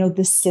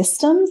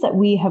systems that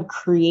we have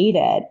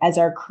created as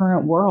our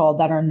current world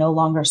that are no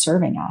longer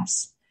serving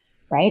us.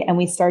 Right. And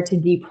we start to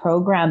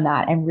deprogram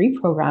that and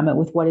reprogram it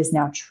with what is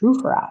now true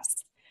for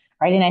us.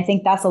 Right. And I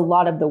think that's a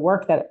lot of the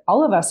work that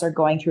all of us are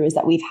going through, is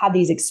that we've had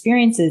these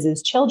experiences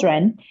as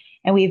children,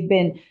 and we've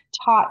been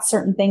taught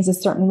certain things a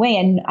certain way.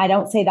 And I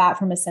don't say that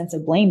from a sense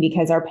of blame,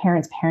 because our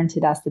parents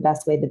parented us the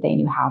best way that they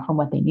knew how, from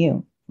what they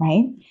knew.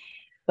 Right.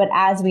 But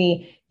as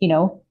we,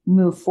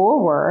 move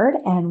forward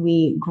and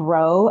we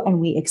grow and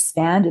we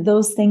expand,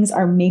 those things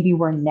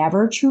were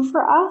never true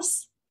for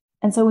us.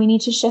 And so we need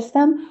to shift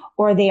them,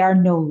 or they are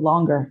no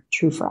longer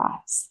true for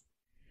us.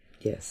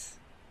 Yes.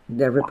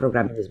 The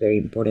reprogramming is very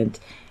important.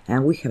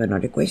 And we have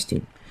another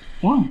question.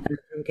 Yeah.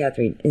 From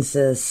Catherine. It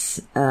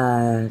says,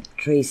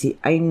 Tracy,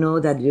 I know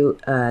that you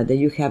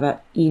have an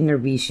inner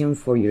vision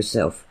for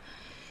yourself,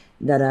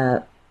 that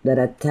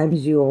at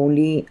times you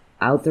only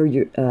outer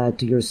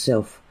to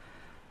yourself.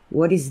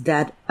 What is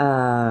that?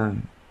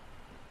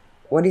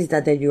 What is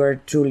that you are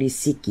truly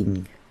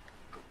seeking?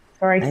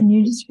 Sorry, can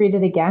you just read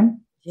it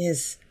again?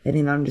 Yes, I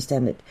didn't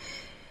understand it.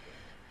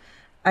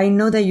 I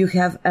know that you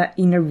have an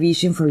inner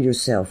vision for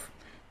yourself,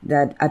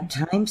 that at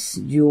times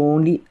you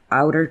only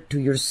outer to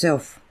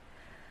yourself.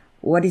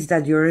 What is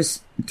that you're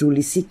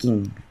truly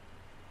seeking?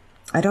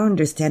 I don't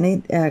understand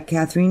it,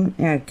 Catherine.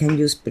 Can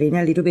you explain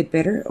a little bit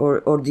better,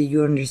 or do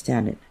you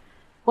understand it?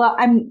 Well,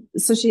 I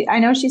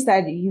know she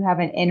said you have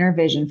an inner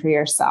vision for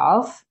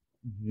yourself,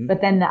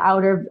 but then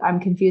I'm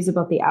confused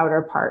about the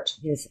outer part.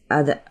 Yes,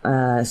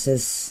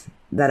 says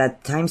that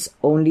at times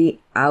only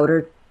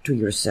outer to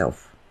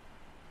yourself.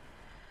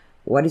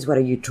 What are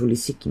you truly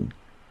seeking?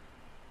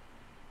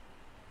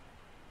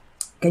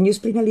 Can you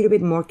explain a little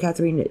bit more,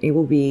 Catherine? It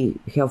will be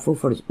helpful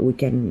we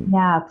can.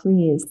 Yeah,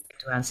 please.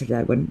 To answer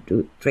that one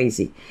to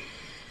Tracy.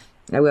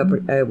 I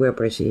will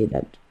appreciate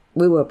that.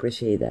 We will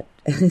appreciate that.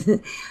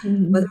 What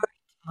are the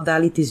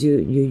modalities you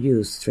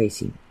use,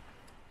 Tracy?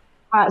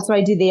 So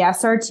I do the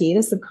SRT,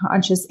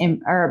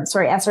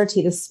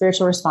 SRT, the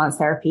spiritual response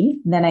therapy.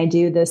 Then I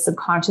do the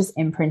subconscious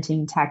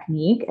imprinting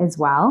technique as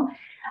well.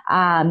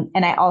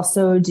 And I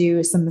also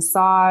do some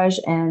massage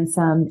and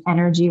some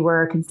energy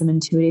work and some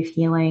intuitive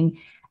healing.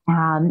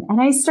 And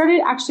I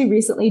started actually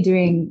recently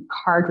doing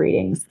card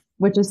readings,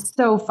 which is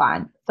so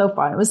fun. So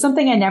fun. It was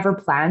something I never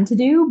planned to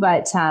do,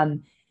 but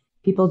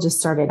people just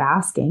started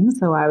asking.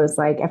 So I was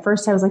like, at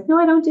first I was like, no,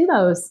 I don't do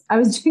those. I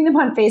was doing them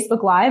on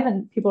Facebook Live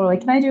and people were like,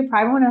 can I do a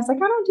private one? I was like,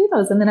 I don't do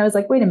those. And then I was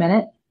like, wait a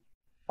minute,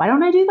 why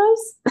don't I do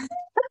those?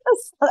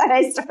 So then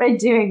I started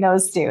doing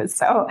those too.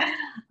 So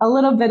a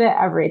little bit of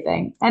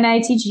everything. And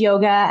I teach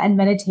yoga and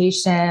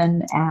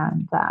meditation.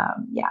 And so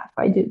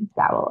I do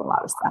dabble a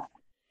lot of stuff.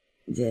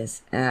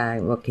 Yes.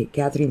 Okay.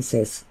 Catherine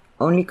says,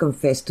 only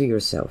confess to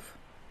yourself.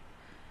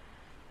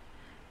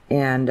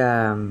 And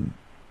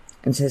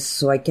says,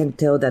 so I can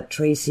tell that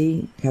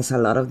Tracy has a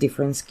lot of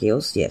different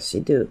skills. Yes, she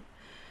do.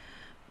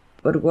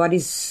 But what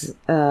is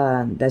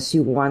does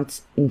she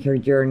want in her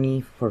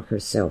journey for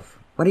herself?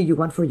 What do you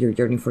want for your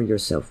journey for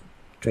yourself,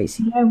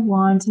 Tracy? What I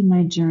want in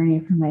my journey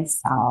for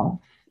myself.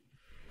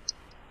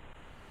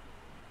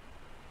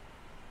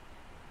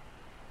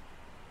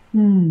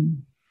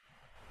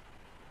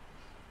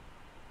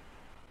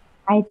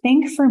 I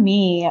think for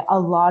me, a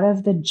lot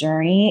of the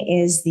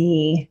journey is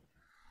the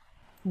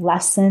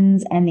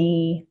lessons and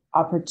the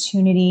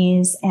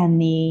opportunities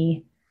and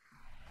the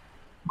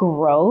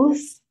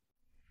growth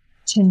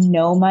to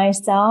know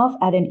myself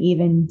at an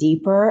even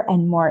deeper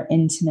and more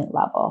intimate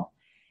level.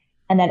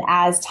 And that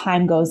as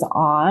time goes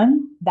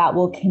on, that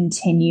will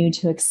continue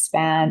to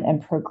expand and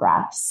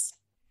progress.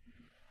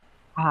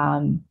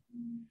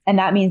 And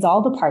that means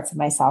all the parts of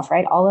myself,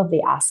 right? All of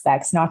the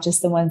aspects, not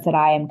just the ones that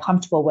I am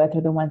comfortable with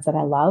or the ones that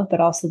I love, but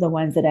also the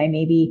ones that I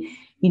maybe,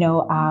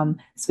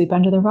 sweep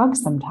under the rug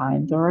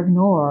sometimes or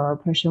ignore or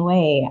push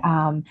away.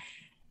 And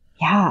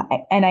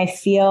I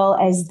feel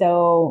as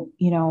though,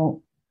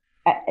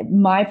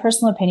 my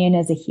personal opinion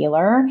as a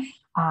healer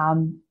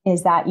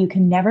is that you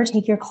can never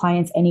take your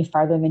clients any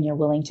farther than you're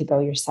willing to go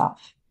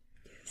yourself.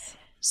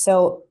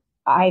 So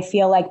I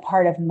feel like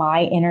part of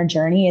my inner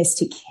journey is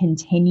to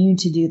continue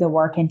to do the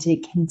work and to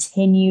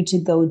continue to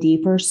go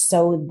deeper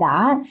so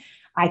that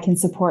I can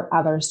support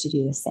others to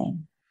do the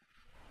same.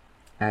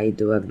 I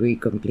do agree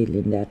completely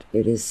in that.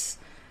 It is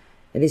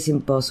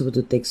impossible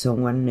to take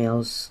someone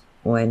else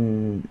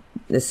when,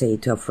 let's say,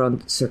 to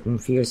affront certain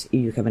fears if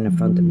you haven't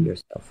affronted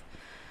yourself.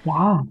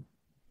 Yeah.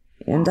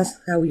 And that's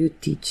how you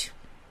teach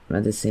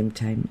at the same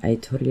time. I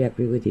totally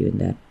agree with you in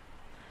that.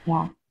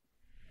 Yeah.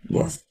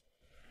 Yes.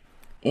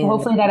 And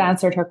hopefully that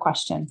answered her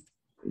question.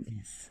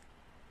 Yes.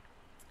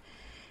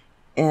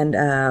 And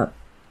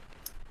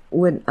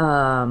when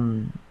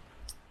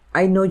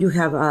I know you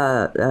have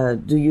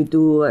do you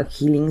do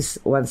healings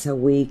once a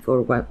week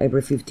or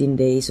every 15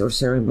 days or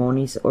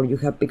ceremonies, or you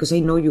have, because I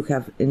know you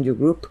have in your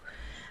group,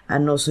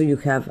 and also you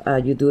have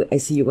I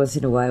see you once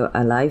in a while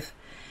alive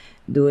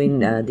doing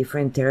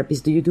different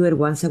therapies. Do you do it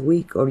once a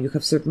week, or you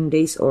have certain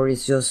days, or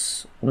it's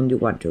just when you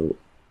want to?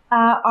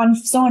 On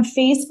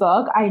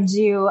Facebook, I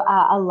do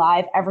a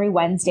live every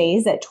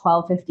Wednesdays at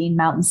 12:15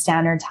 Mountain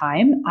Standard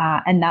Time,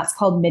 and that's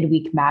called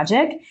Midweek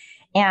Magic.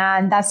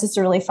 And that's just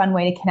a really fun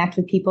way to connect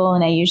with people.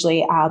 And I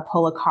usually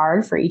pull a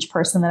card for each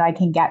person that I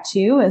can get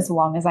to as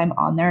long as I'm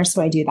on there.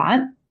 So I do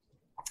that.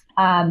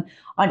 On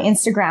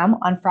Instagram,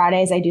 on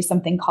Fridays, I do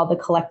something called the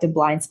Collective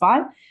Blind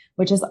Spot,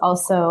 which is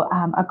also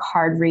a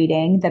card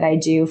reading that I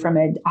do from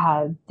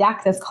a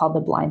deck that's called the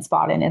Blind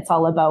Spot. And it's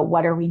all about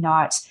what are we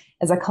not,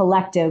 as a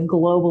collective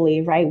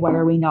globally, right? What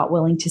are we not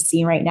willing to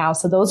see right now?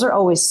 So those are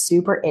always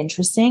super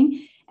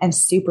interesting and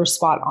super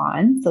spot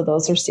on. So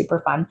those are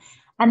super fun.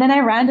 And then I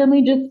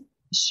randomly just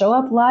show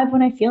up live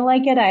when I feel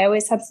like it. I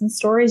always have some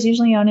stories,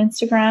 usually on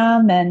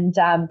Instagram. And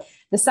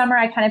the summer,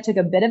 I kind of took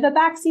a bit of a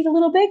backseat a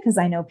little bit because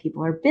I know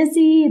people are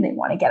busy and they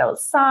want to get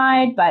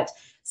outside. But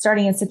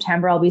starting in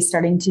September, I'll be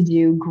starting to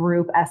do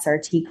group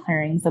SRT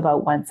clearings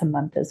about once a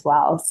month as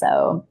well.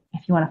 So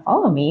if you want to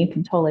follow me, you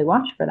can totally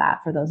watch for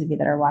that, for those of you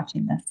that are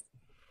watching this.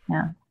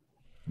 Yeah.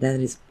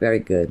 That is very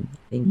good.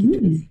 Thank you,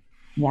 Tracy.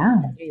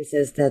 Yeah. It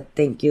says that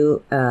thank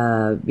you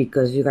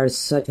because you are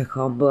such a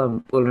humble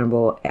and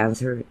vulnerable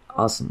answer.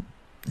 Awesome.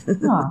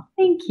 Oh,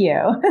 thank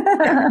you.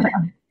 Yeah.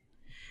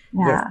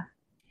 Yes.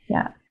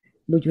 Yeah.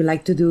 Would you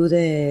like to do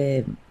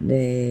the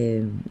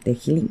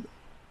healing?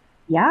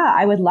 Yeah,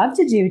 I would love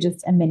to do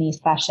just a mini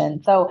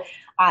session. So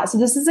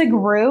this is a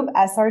group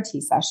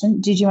SRT session.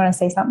 Did you want to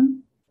say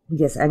something?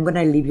 Yes, I'm going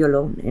to leave you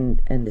alone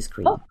in the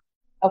screen. Oh,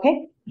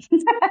 okay.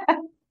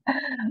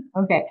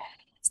 Okay.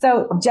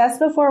 So just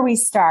before we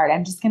start,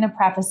 I'm just going to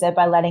preface it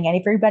by letting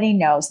everybody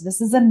know. So this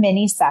is a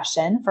mini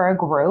session for a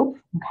group.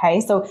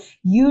 Okay. So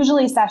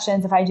usually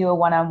sessions, if I do a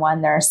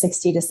one-on-one, they're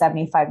 60 to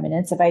 75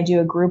 minutes. If I do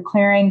a group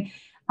clearing,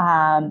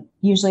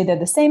 usually they're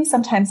the same,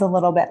 sometimes a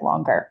little bit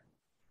longer.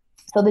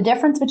 So the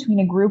difference between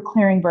a group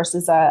clearing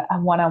versus a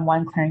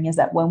one-on-one clearing is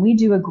that when we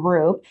do a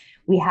group,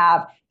 we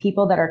have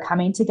people that are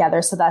coming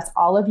together. So that's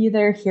all of you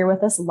that are here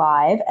with us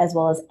live, as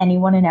well as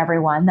anyone and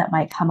everyone that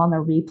might come on the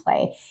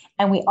replay.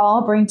 And we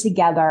all bring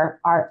together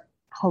our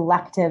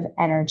collective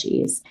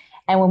energies.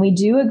 And when we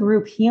do a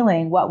group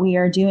healing, what we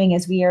are doing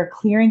is we are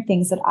clearing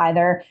things that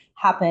either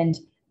happened,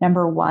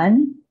 number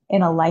one,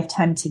 in a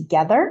lifetime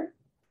together,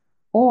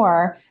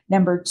 or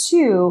number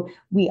two,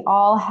 we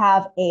all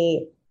have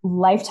a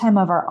lifetime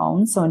of our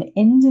own. So an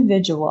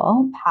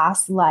individual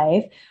past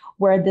life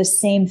where the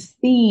same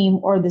theme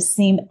or the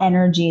same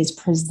energies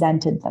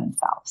presented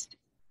themselves.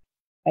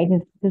 Right?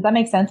 Does that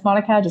make sense,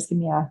 Monica? Just give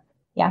me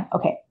yeah.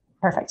 Okay,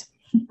 perfect.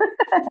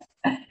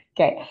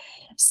 Okay.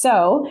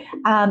 So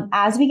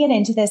as we get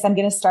into this, I'm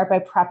going to start by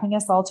prepping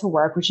us all to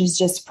work, which is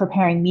just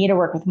preparing me to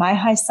work with my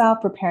high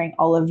self, preparing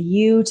all of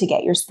you to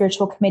get your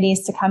spiritual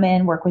committees to come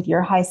in, work with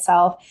your high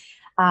self.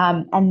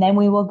 And then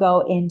we will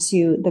go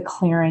into the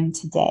clearing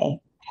today.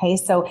 Okay.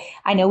 So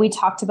I know we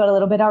talked about a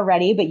little bit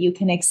already, but you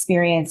can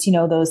experience,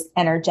 those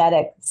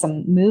energetic,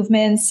 some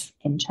movements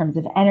in terms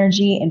of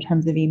energy, in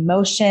terms of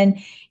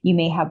emotion. You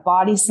may have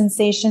body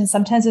sensations.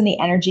 Sometimes when the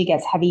energy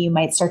gets heavy, you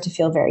might start to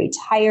feel very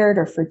tired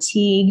or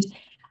fatigued.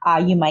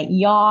 You might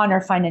yawn or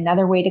find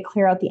another way to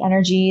clear out the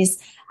energies.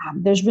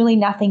 There's really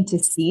nothing to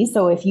see.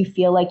 So if you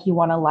feel like you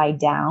want to lie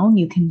down,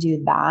 you can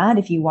do that.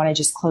 If you want to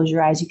just close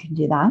your eyes, you can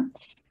do that.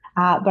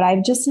 But I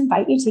just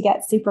invite you to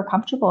get super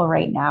comfortable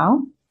right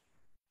now.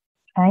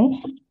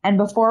 Okay. And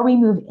before we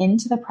move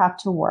into the prep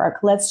to work,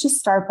 let's just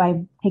start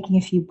by taking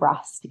a few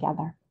breaths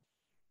together.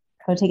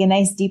 So take a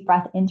nice deep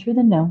breath in through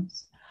the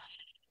nose.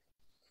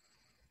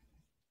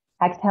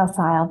 Exhale,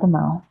 sigh out the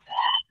mouth.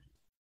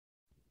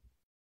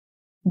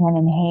 And then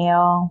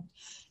inhale.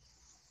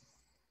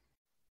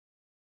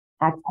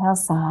 Exhale,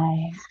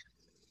 sigh.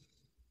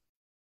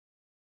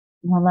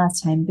 One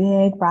last time,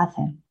 big breath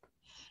in.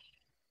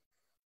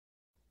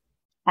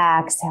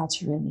 Exhale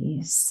to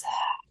release.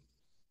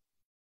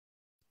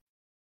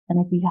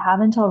 And if you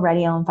haven't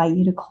already, I'll invite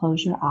you to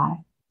close your eye.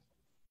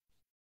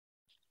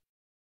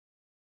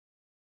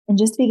 And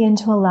just begin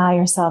to allow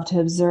yourself to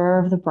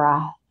observe the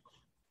breath.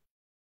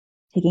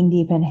 Taking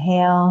deep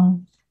inhales,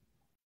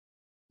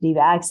 deep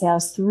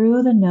exhales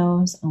through the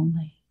nose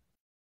only.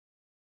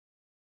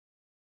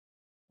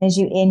 As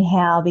you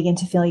inhale, begin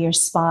to feel your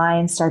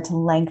spine start to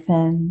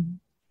lengthen.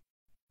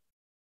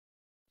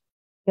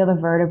 Feel the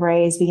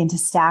vertebrae begin to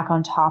stack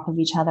on top of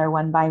each other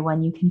one by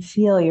one. You can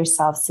feel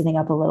yourself sitting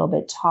up a little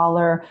bit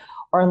taller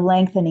or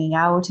lengthening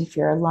out if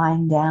you're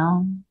lying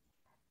down.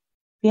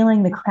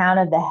 Feeling the crown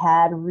of the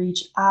head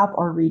reach up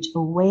or reach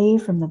away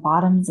from the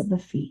bottoms of the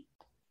feet.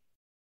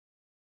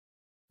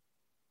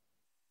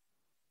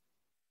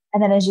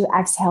 And then as you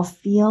exhale,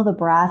 feel the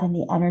breath and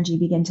the energy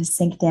begin to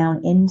sink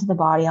down into the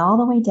body, all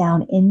the way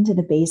down into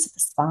the base of the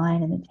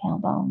spine and the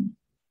tailbone.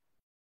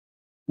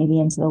 Maybe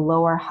into the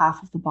lower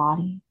half of the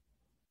body.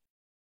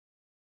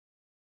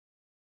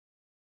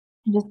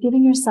 And just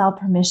giving yourself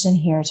permission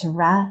here to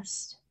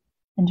rest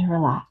and to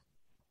relax.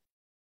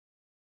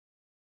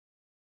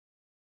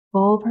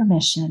 Full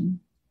permission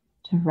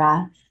to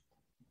rest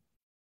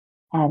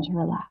and to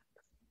relax.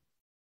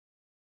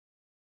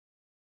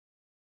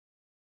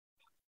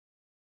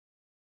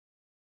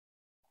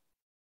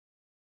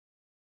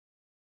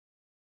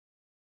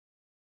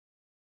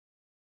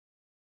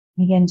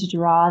 Begin to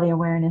draw the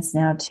awareness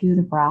now to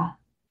the breath.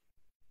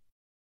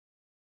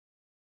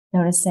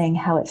 Noticing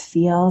how it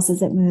feels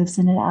as it moves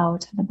in and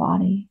out of the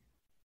body.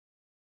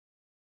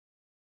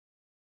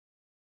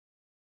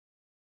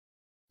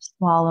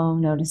 Swallow,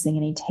 noticing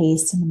any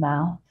taste in the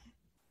mouth.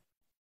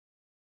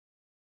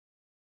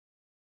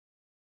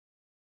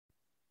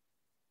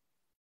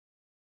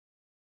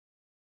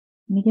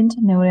 Begin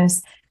to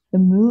notice the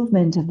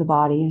movement of the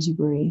body as you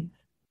breathe.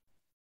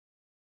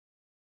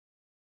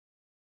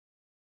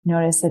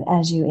 Notice that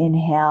as you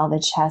inhale, the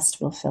chest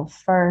will fill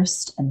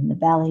first and then the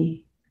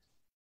belly.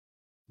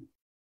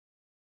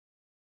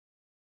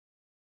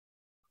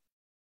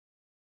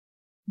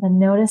 Then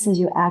notice as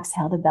you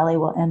exhale, the belly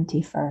will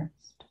empty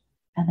first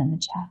and then the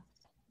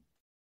chest.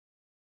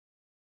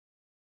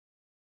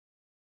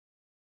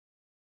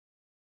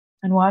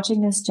 And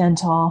watching this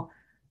gentle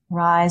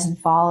rise and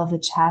fall of the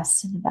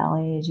chest and the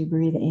belly as you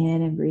breathe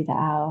in and breathe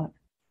out.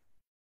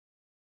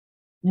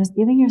 Just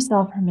giving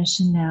yourself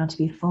permission now to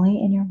be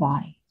fully in your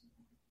body.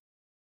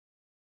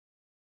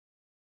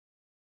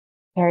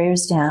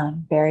 Barriers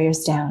down,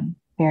 barriers down,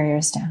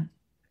 barriers down.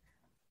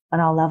 On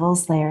all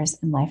levels, layers,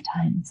 and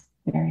lifetimes,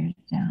 barriers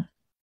down.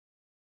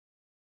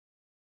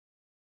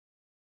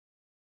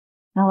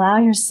 And allow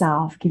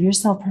yourself, give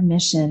yourself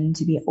permission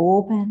to be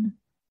open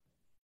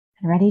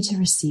and ready to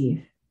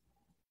receive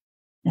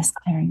this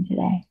clearing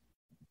today.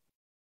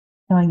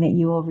 Knowing that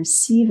you will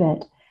receive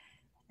it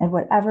at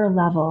whatever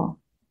level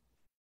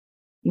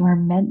you are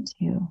meant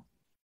to,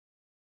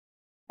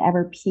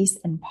 whatever piece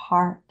and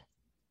part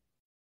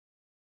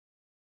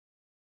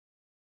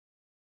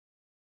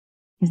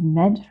is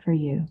meant for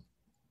you.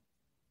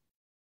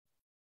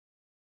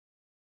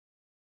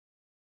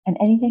 And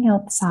anything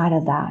outside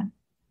of that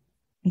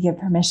We give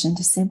permission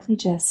to simply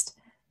just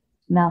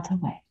melt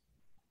away.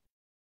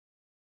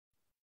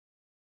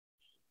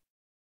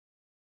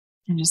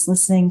 And just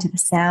listening to the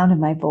sound of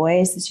my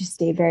voice as you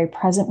stay very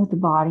present with the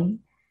body.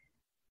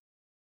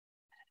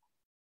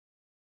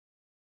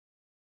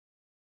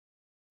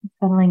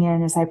 Settling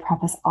in as I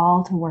prep us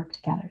all to work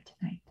together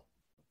tonight.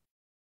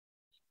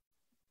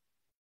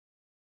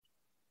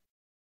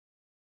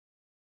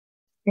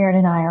 Spirit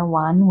and I are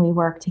one. We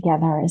work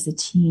together as a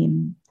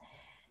team.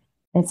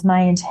 It's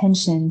my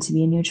intention to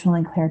be a neutral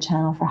and clear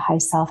channel for high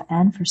self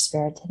and for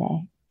spirit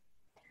today.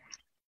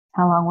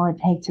 How long will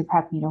it take to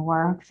prep me to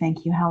work?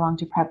 Thank you. How long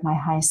to prep my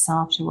high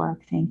self to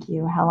work? Thank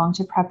you. How long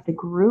to prep the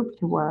group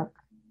to work?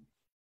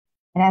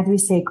 And as we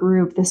say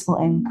group, this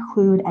will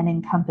include and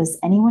encompass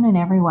anyone and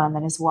everyone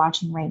that is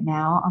watching right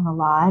now on the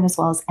live, as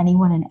well as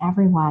anyone and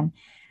everyone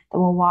that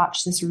will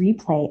watch this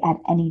replay at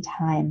any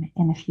time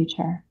in the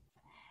future.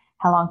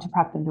 How long to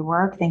prep them to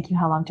work? Thank you.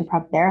 How long to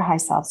prep their high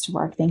selves to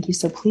work? Thank you.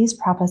 So please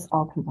prep us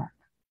all to work.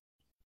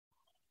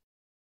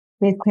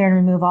 Please clear and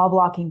remove all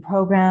blocking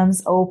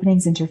programs,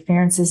 openings,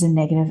 interferences, and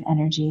negative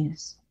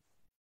energies.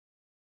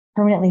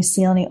 Permanently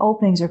seal any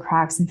openings or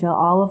cracks and fill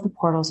all of the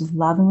portals with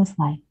love and with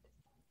light.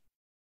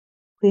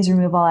 Please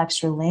remove all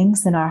extra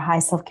links in our High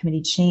Self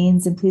Committee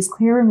chains, and please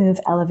clear, remove,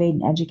 elevate,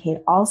 and educate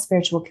all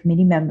spiritual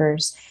committee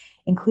members,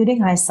 including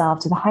High Self,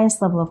 to the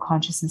highest level of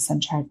consciousness on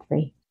Chart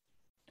 3.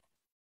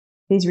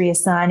 Please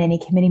reassign any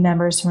committee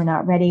members who are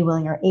not ready,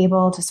 willing, or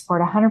able to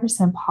support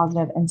 100%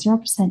 positive and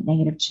 0%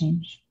 negative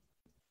change.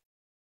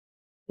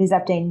 Please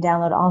update and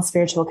download all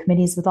spiritual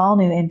committees with all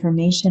new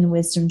information,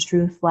 wisdom,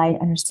 truth, light,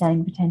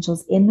 understanding,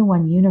 potentials in the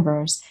one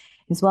universe,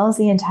 as well as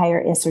the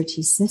entire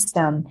SRT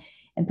system,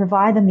 and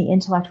provide them the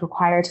intellect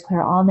required to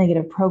clear all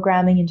negative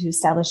programming and to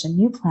establish a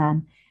new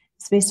plan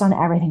that's based on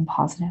everything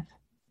positive.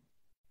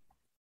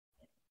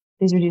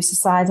 Please reduce the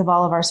size of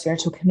all of our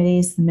spiritual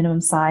committees, the minimum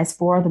size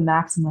for the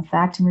maximum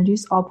effect, and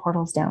reduce all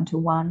portals down to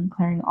 1,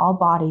 clearing all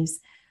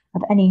bodies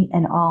of any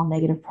and all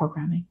negative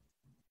programming.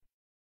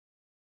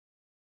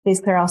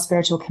 Please clear all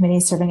spiritual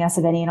committees serving us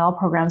of any and all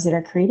programs that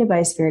are created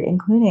by Spirit,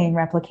 including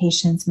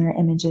replications, mirror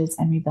images,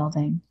 and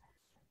rebuilding.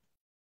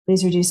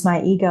 Please reduce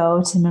my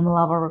ego to minimum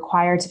level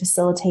required to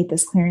facilitate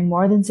this clearing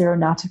more than 0,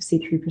 not to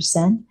exceed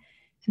 3%,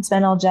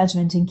 suspend all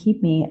judgment, and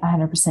keep me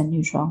 100%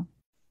 neutral.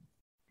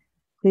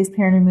 Please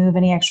clear and remove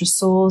any extra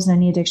souls and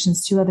any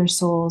addictions to other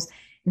souls,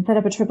 and set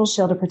up a triple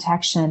shield of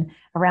protection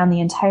around the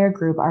entire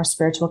group, our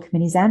spiritual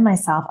committees and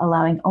myself,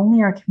 allowing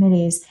only our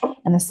committees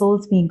and the soul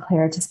that's being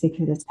cleared to speak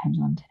through this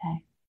pendulum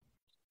today.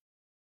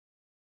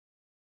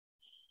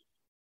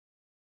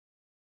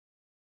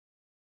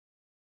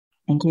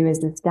 Thank you. Is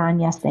this done?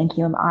 Yes, thank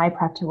you. Am I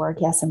prepped to work?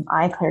 Yes. Am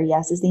I clear?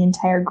 Yes. Is the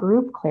entire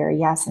group clear?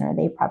 Yes. And are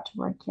they prepped to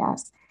work?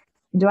 Yes.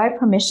 And do I have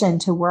permission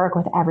to work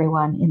with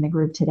everyone in the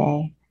group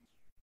today?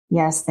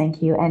 Yes,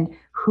 thank you. And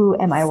who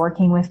am I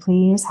working with,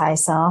 please? High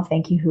Self,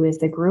 thank you. Who is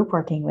the group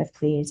working with,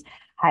 please?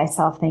 High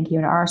Self, thank you.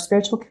 And are our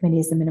spiritual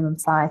committees the minimum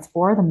size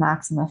for the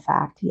maximum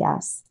effect?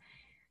 Yes.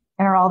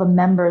 And are all the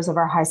members of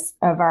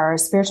our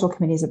spiritual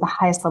committees at the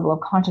highest level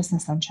of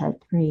consciousness on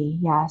Chart 3?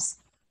 Yes.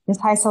 Is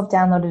High Self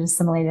downloaded,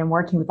 assimilated, and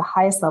working with the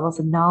highest levels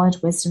of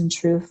knowledge, wisdom,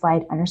 truth,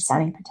 light,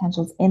 understanding,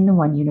 potentials in the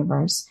one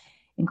universe,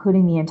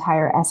 including the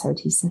entire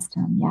SRT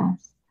system?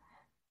 Yes.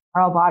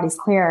 Are all bodies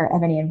clear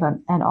of any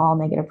and all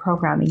negative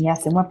programming?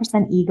 Yes. And what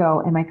 %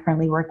 ego am I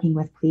currently working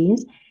with,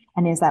 please?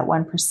 And is that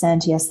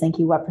 1%? Yes, thank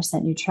you. What %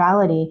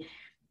 neutrality?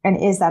 And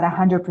is that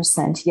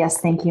 100%? Yes,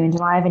 thank you. And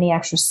do I have any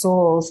extra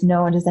souls?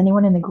 No. And does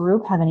anyone in the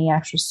group have any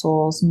extra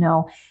souls?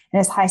 No. And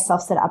has High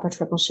Self set up a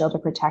triple shield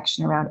of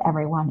protection around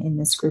everyone in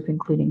this group,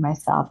 including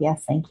myself?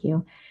 Yes, thank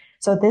you.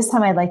 So at this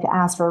time, I'd like to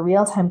ask for a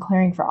real-time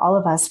clearing for all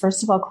of us.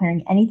 First of all,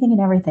 clearing anything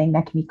and everything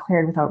that can be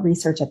cleared without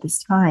research at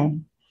this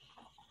time.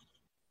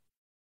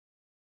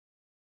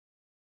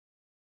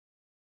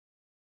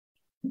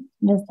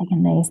 Just take a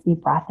nice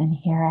deep breath in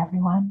here,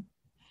 everyone.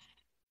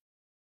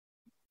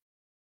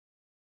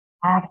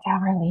 Exhale,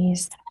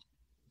 release.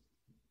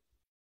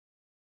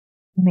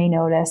 You may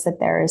notice that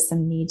there is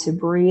some need to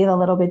breathe a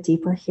little bit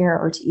deeper here,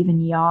 or to even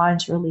yawn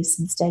to release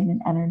some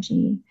stagnant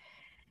energy.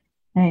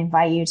 And I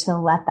invite you to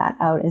let that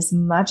out as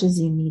much as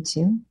you need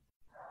to.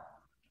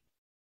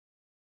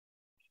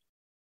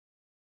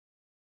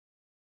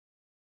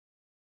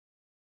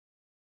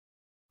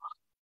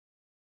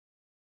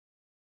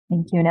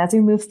 Thank you. And as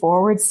we move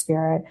forward,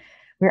 Spirit,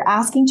 we're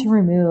asking to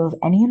remove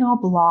any and all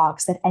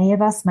blocks that any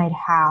of us might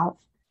have,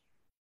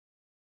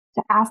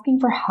 to asking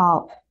for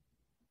help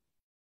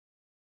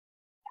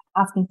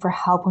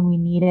when we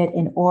need it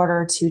in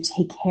order to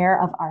take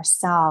care of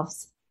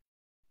ourselves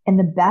in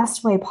the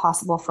best way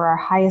possible for our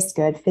highest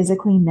good,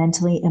 physically,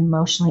 mentally,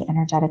 emotionally,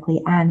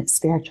 energetically, and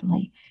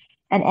spiritually.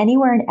 And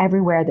anywhere and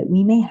everywhere that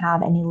we may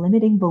have any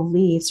limiting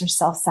beliefs or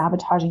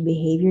self-sabotaging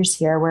behaviors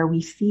here where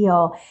we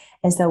feel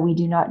as though we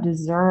do not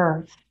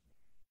deserve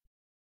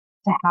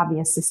to have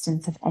the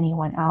assistance of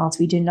anyone else.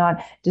 We do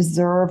not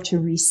deserve to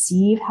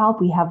receive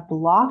help. We have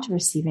blocked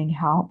receiving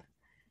help.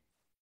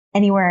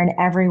 Anywhere and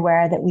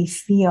everywhere that we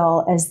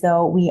feel as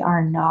though we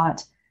are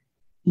not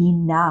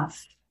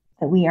enough,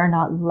 that we are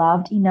not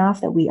loved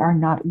enough, that we are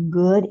not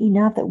good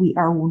enough, that we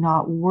are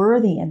not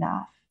worthy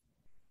enough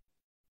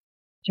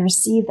to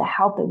receive the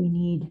help that we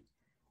need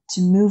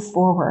to move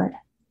forward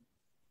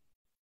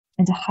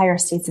into higher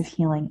states of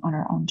healing on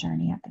our own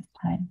journey at this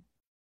time.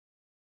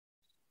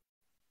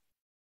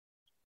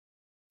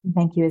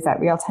 Thank you. Is that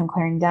real-time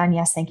clearing done?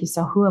 Yes, thank you.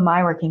 So who am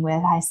I working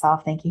with? Hi,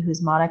 self. Thank you.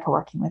 Who's Monica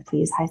working with,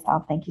 please? Hi,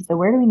 self. Thank you. So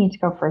where do we need to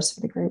go first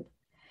for the group?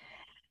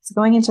 So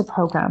going into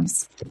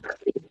programs.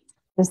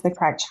 This is the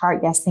correct chart.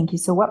 Yes, thank you.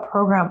 So what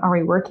program are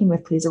we working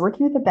with, please? We're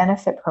working with the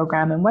benefit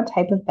program. And what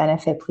type of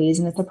benefit, please?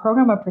 And it's a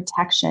program of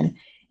protection.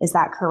 Is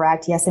that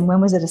correct? Yes. And when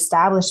was it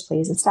established,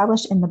 please?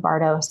 Established in the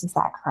Bardos. Is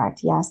that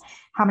correct? Yes.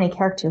 How many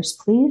characters,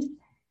 please?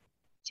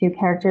 2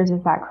 characters.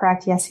 Is that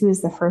correct? Yes. Who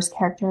is the first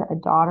character? A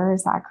daughter.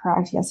 Is that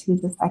correct? Yes.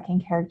 Who's the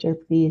second character,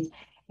 please?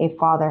 A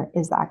father.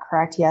 Is that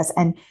correct? Yes.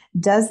 And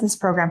does this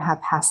program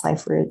have past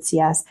life roots?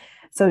 Yes.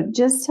 So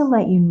just to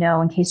let you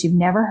know, in case you've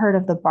never heard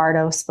of the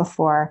Bardos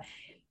before,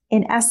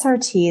 in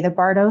SRT, the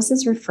Bardos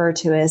is referred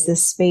to as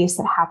this space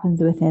that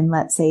happens within,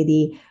 let's say,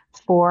 the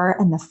 4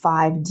 and the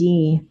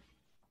 5D,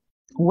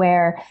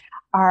 where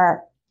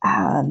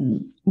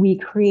we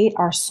create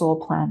our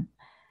soul plan.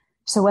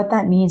 So what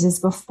that means is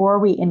before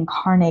we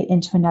incarnate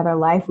into another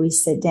life, we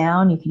sit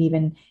down. You can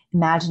even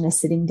imagine us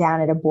sitting down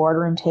at a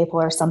boardroom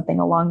table or something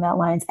along that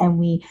lines, and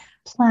we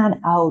plan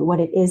out what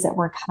it is that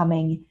we're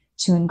coming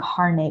to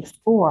incarnate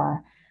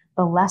for,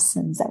 the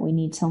lessons that we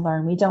need to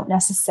learn. We don't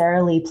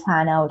necessarily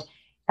plan out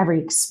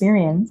every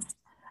experience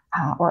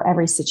or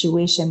every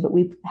situation, but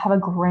we have a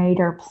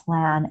greater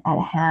plan at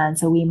hand.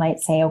 So we might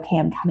say, okay,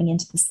 I'm coming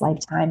into this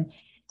lifetime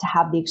to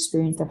have the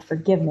experience of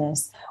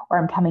forgiveness, or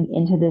I'm coming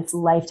into this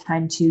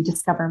lifetime to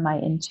discover my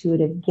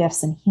intuitive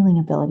gifts and healing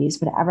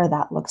abilities, whatever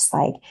that looks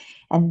like.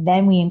 And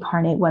then we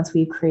incarnate once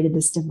we've created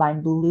this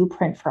divine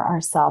blueprint for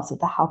ourselves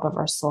with the help of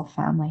our soul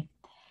family.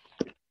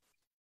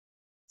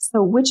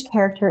 So which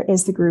character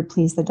is the group,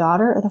 please? The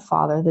daughter or the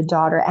father? The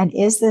daughter. And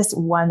is this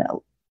one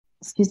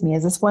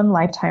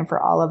lifetime for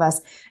all of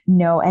us?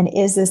 No. And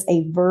is this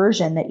a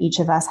version that each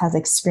of us has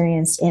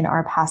experienced in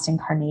our past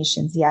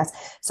incarnations? Yes.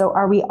 So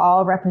are we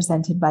all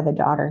represented by the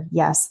daughter?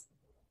 Yes.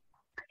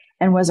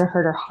 And was there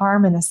hurt or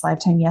harm in this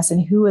lifetime? Yes.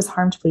 And who was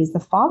harmed, please? The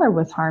father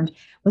was harmed.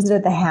 Was it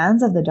at the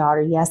hands of the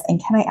daughter? Yes.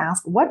 And can I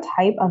ask, what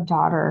type of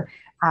daughter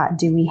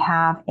do we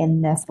have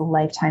in this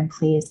lifetime,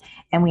 please?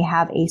 And we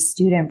have a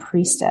student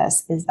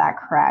priestess. Is that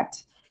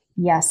correct?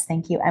 Yes.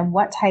 Thank you. And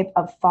what type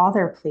of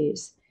father,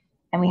 please?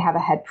 And we have a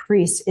head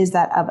priest. Is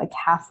that of a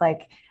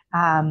Catholic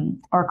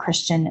or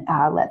Christian,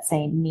 let's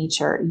say,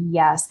 nature?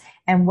 Yes.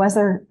 And was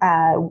there,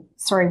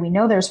 we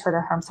know there's hurt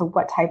or harm. So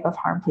what type of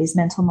harm, please?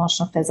 Mental,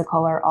 emotional,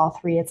 physical, or all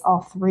three? It's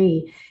all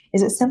three.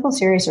 Is it simple,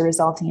 serious, or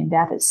resulting in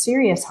death? It's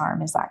serious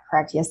harm. Is that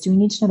correct? Yes. Do we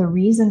need to know the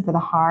reason for the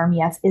harm?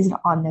 Yes. Is it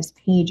on this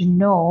page?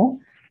 No.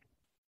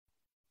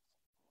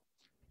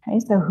 Okay,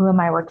 so who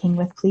am I working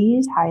with,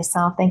 please? Hi,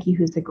 self. Thank you.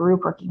 Who's the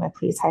group working with,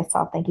 please? Hi,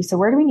 self. Thank you. So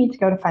where do we need to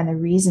go to find the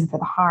reason for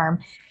the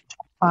harm?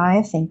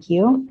 5. Thank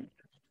you.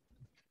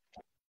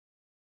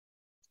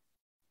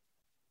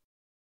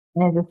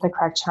 And is this the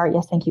correct chart?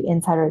 Yes, thank you.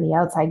 Inside or the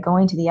outside?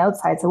 Going to the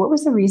outside. So what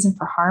was the reason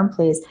for harm,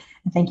 please?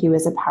 And thank you.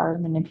 Is a power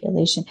of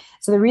manipulation.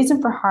 So the reason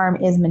for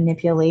harm is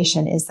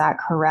manipulation. Is that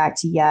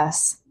correct?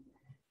 Yes.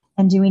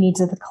 And do we need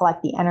to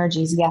collect the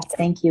energies? Yes,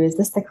 thank you. Is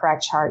this the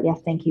correct chart?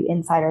 Yes, thank you.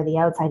 Inside or the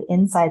outside?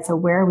 Inside. So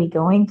where are we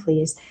going,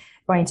 please?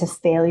 Going to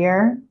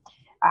failure,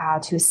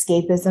 to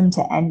escapism,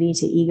 to envy,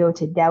 to ego,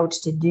 to doubt,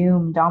 to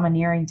doom,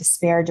 domineering,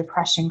 despair,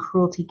 depression,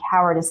 cruelty,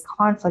 cowardice,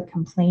 conflict,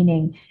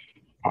 complaining,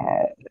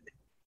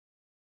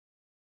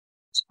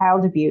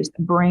 child abuse,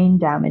 brain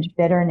damage,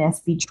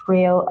 bitterness,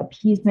 betrayal,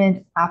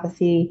 appeasement,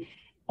 apathy,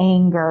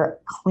 anger,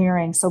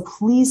 clearing. So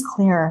please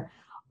clear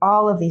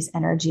all of these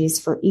energies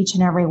for each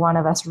and every one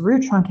of us,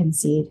 root, trunk, and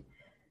seed,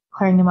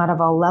 clearing them out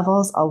of all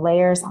levels, all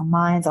layers, all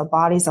minds, all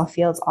bodies, all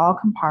fields, all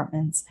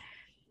compartments,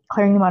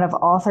 clearing them out of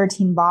all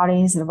 13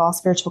 bodies and of all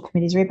spiritual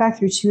committees, right back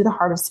through to the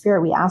heart of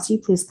spirit. We ask you,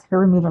 please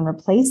clear, remove, and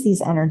replace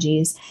these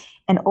energies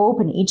and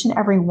open each and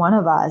every one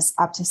of us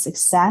up to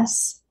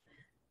success,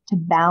 to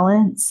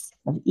balance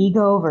of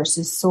ego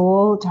versus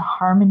soul, to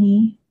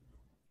harmony,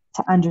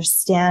 to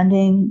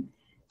understanding,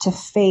 to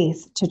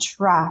faith, to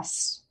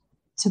trust,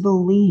 to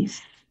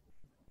belief,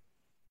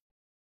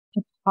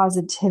 to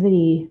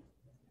positivity,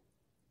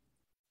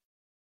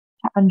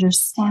 to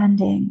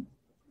understanding,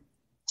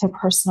 to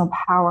personal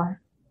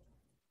power,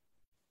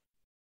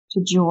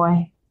 to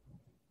joy,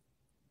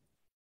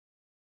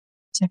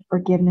 to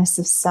forgiveness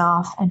of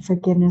self and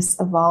forgiveness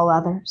of all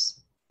others,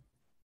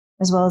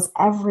 as well as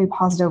every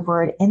positive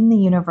word in the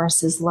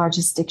universe's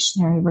largest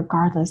dictionary,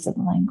 regardless of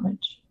the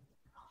language.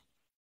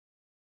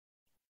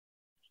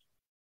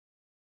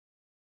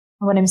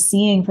 What I'm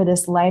seeing for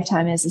this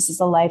lifetime is this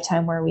is a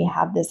lifetime where we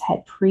have this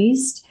head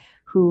priest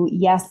who,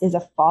 yes, is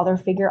a father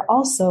figure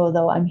also,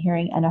 though I'm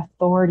hearing an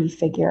authority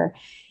figure.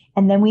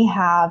 And then we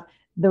have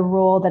the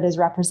role that is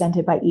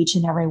represented by each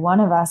and every one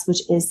of us,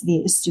 which is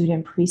the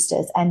student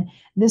priestess. And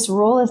this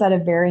role is at a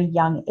very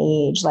young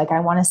age. Like I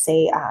want to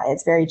say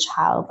it's very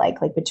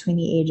childlike, like between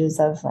the ages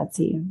of, let's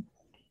see,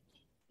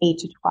 8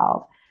 to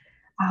 12.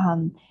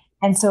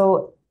 And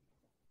so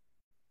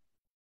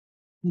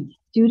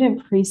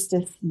student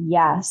priestess,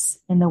 yes,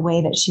 in the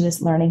way that she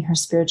was learning her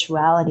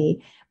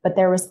spirituality, but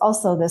there was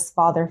also this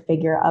father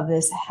figure of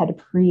this head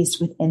priest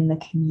within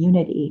the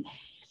community.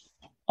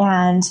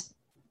 And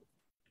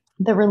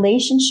the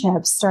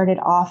relationship started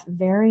off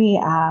very,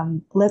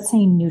 let's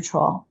say,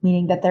 neutral,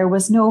 meaning that there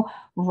was no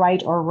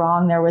right or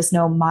wrong. There was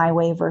no my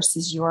way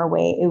versus your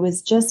way. It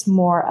was just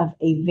more of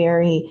a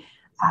very,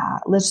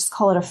 let's just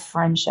call it a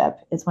friendship,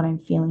 is what I'm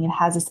feeling. It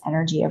has this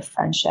energy of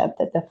friendship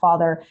that the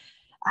father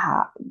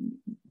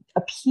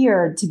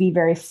appeared to be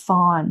very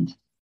fond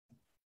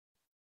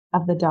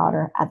of the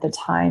daughter at the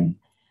time.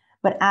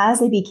 But as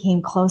they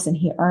became close and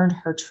he earned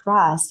her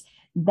trust,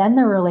 then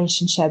the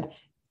relationship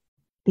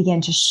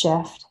began to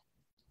shift.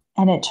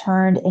 And it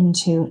turned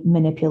into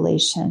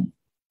manipulation.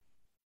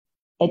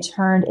 It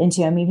turned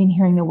into, I'm even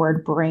hearing the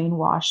word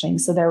brainwashing.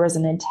 So there was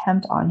an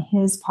attempt on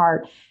his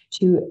part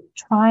to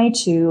try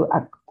to,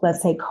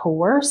 let's say,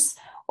 coerce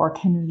or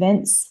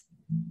convince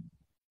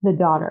the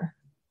daughter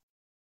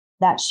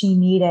that she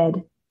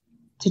needed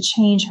to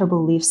change her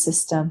belief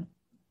system.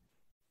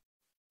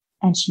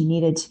 And she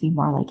needed to be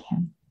more like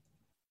him.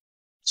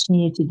 She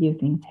needed to do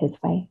things his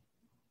way.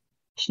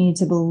 She needed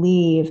to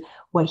believe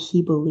what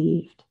he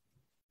believed.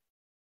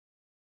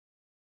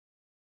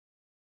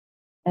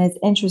 And it's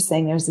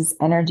interesting, there's this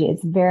energy.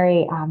 It's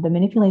very, the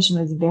manipulation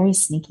was very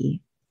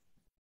sneaky.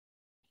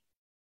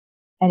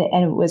 And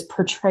it was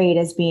portrayed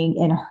as being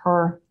in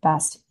her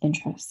best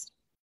interest.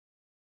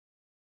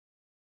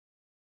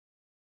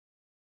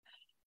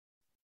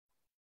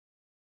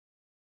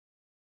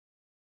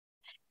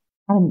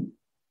 And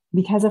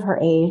because of her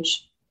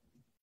age,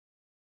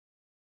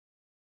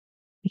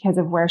 because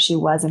of where she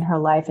was in her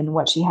life and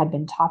what she had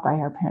been taught by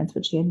her parents,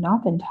 which she had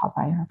not been taught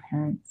by her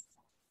parents,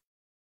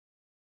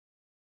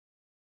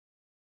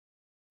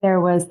 there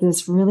was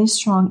this really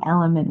strong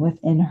element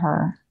within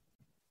her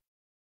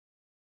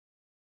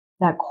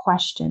that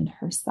questioned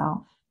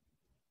herself.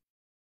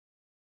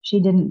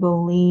 She didn't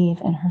believe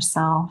in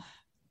herself.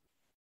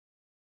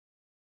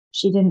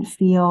 She didn't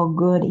feel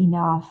good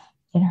enough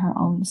in her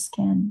own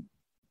skin.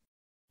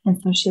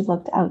 And so she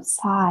looked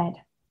outside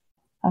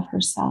of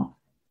herself.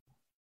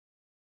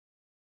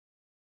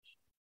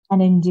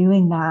 And in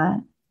doing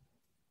that,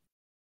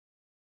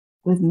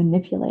 was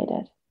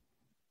manipulated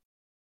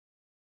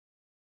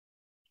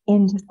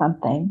into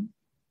something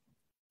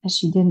that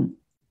she didn't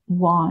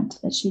want,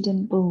 that she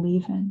didn't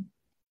believe in.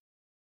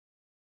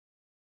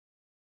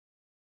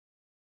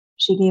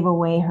 She gave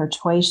away her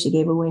choice. She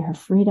gave away her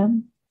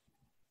freedom.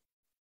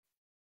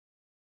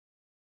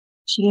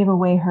 She gave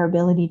away her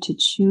ability to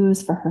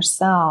choose for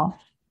herself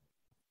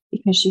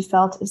because she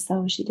felt as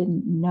though she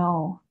didn't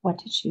know what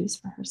to choose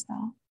for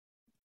herself.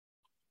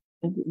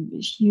 A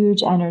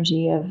huge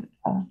energy of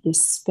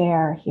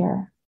despair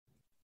here.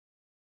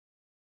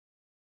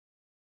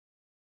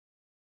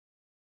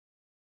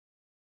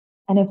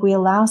 And if we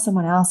allow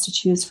someone else to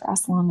choose for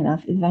us long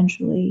enough,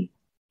 eventually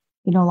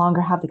we no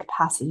longer have the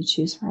capacity to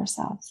choose for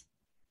ourselves.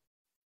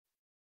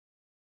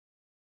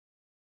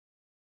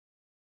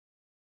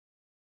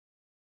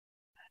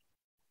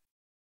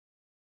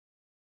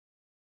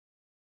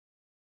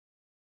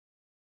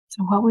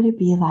 So what would it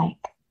be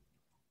like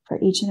for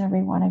each and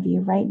every one of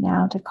you right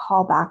now to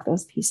call back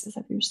those pieces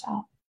of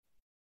yourself?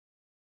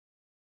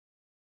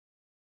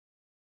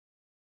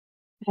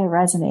 If it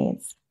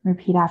resonates,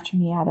 repeat after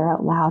me either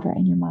out loud or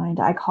in your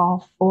mind. I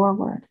call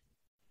forward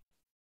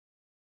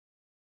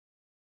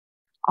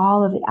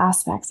all of the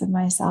aspects of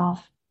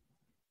myself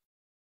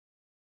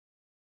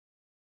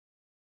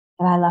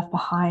that I left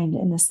behind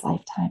in this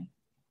lifetime.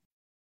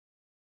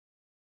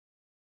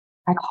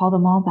 I call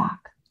them all back.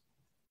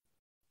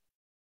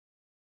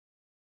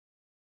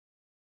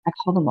 I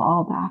call them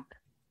all back.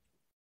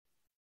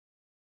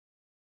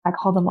 I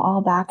call them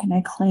all back and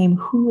I claim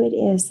who it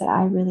is that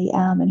I really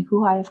am and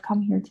who I have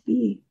come here to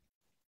be.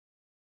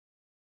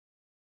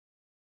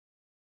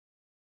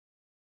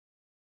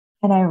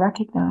 And I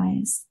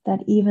recognize that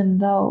even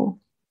though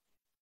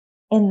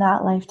in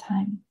that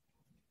lifetime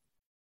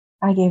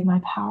I gave my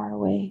power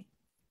away,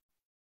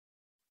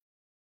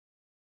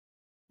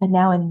 but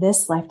now in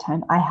this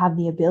lifetime I have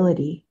the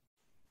ability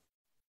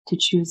to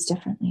choose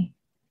differently.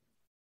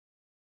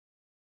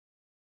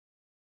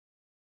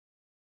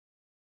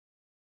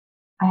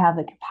 I have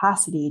the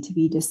capacity to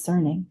be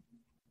discerning,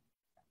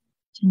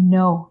 to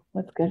know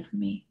what's good for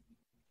me,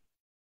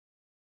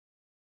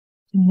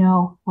 to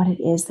know what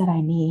it is that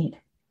I need.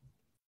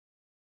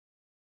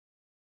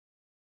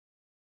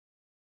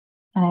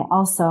 And I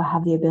also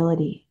have the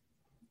ability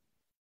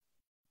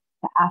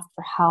to ask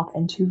for help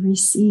and to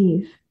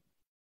receive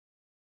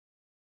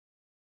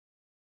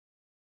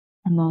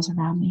from those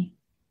around me.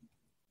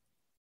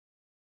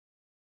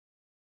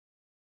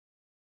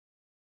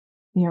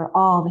 We are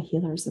all the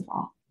healers of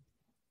all.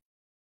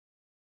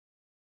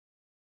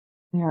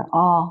 We are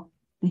all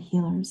the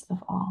healers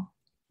of all.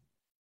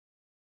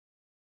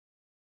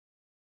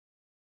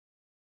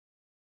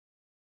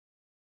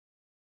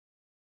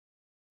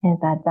 Is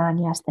that done?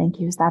 Yes, thank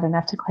you. Is that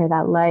enough to clear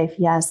that life?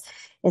 Yes.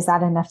 Is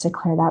that enough to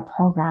clear that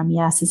program?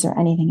 Yes. Is there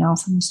anything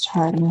else on this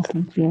chart? No,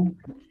 thank you.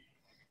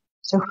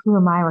 So who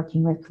am I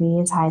working with,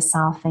 please? High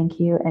self, thank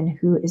you. And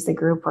who is the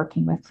group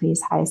working with,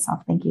 please? High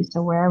self, thank you.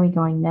 So where are we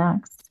going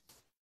next?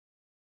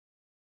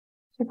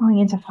 We're going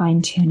into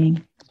fine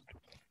tuning.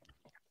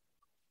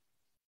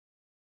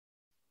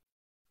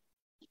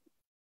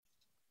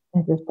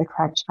 Is this the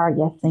correct chart?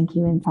 Yes, thank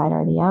you. Inside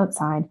or the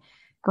outside?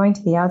 Going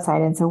to the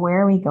outside. And so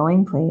where are we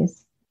going,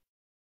 please?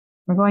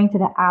 We're going to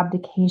the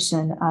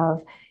abdication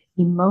of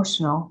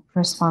emotional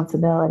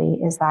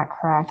responsibility. Is that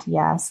correct?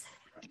 Yes.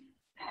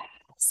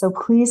 So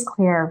please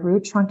clear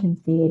root, trunk, and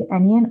seed,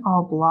 any and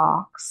all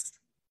blocks,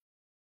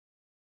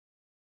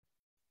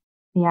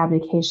 the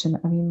abdication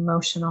of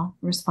emotional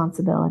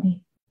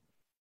responsibility.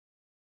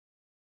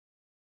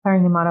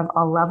 Clearing them out of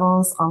all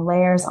levels, all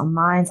layers, all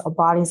minds, all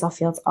bodies, all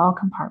fields, all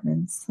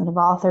compartments, out of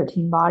all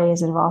 13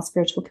 bodies, out of all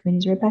spiritual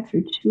communities, right back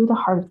through to the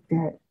heart of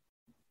spirit.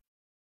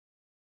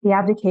 The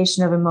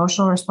abdication of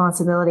emotional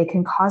responsibility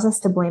can cause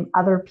us to blame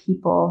other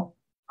people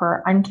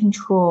for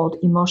uncontrolled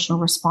emotional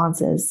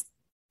responses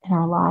in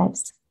our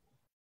lives.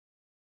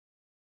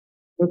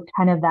 It's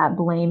kind of that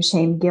blame,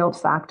 shame, guilt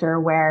factor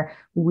where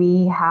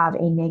we have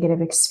a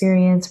negative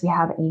experience, we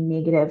have a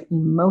negative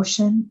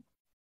emotion,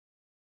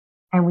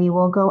 and we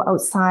will go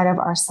outside of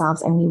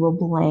ourselves and we will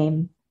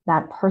blame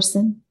that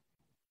person,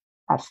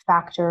 that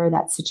factor,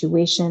 that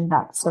situation,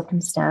 that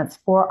circumstance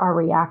for our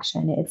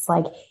reaction. It's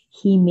like,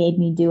 he made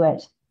me do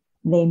it.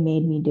 They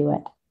made me do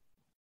it.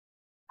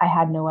 I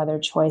had no other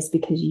choice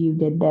because you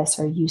did this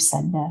or you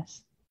said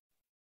this.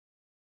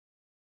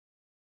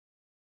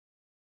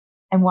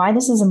 And why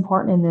this is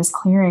important in this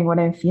clearing, what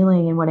I'm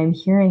feeling and what I'm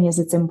hearing is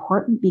it's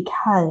important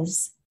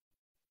because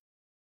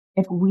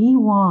if we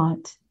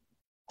want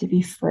to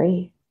be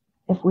free,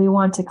 if we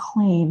want to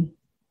claim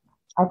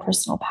our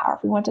personal power,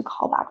 if we want to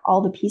call back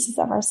all the pieces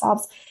of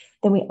ourselves,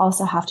 then we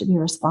also have to be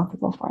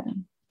responsible for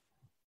them.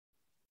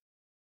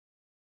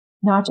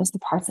 Not just the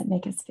parts that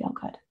make us feel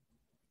good.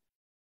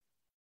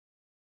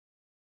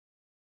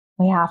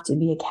 We have to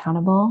be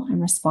accountable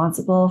and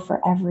responsible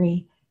for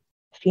every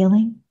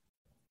feeling,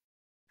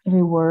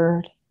 every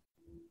word,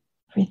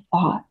 every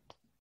thought,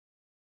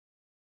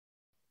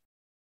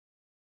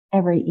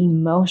 every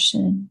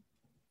emotion,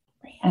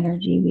 every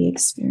energy we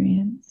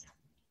experience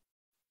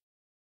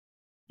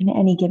in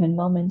any given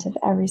moment of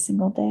every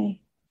single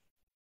day.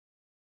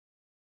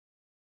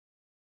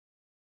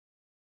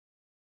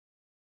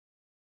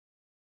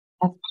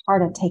 That's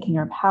part of taking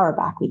our power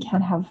back. We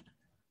can't have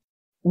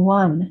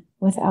one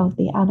without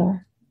the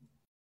other.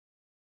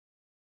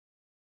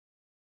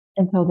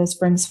 And so this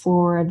brings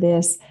forward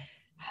choice.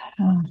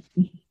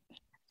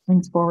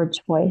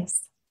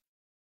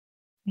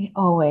 We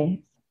always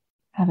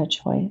have a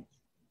choice,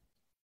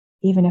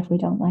 even if we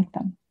don't like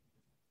them.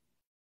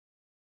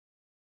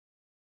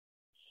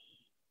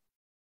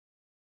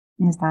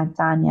 Is that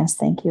done? Yes,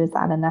 thank you. Is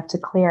that enough to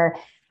clear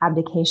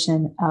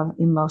abdication of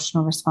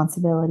emotional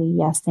responsibility?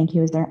 Yes, thank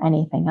you. Is there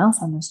anything else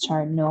on this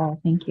chart? No,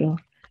 thank you.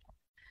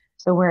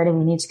 So where do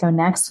we need to go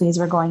next, please?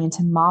 We're going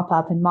into mop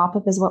up, and mop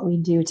up is what we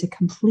do to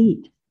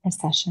complete a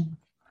session.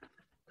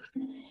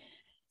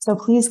 So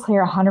please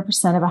clear 100%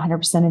 of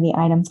 100% of the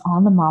items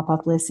on the mop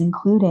up list,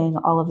 including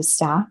all of the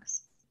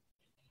stacks.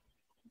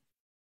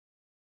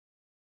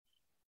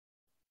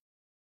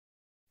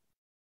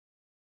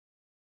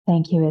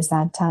 Thank you. Is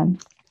that done?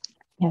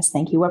 Yes,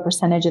 thank you. What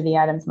percentage of the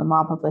items on the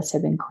mop-up list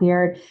have been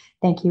cleared?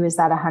 Thank you. Is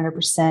that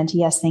 100%?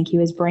 Yes, thank you.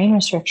 Is brain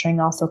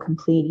restructuring also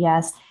complete?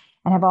 Yes.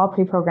 And have all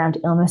pre-programmed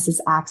illnesses,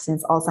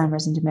 accidents,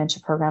 Alzheimer's, and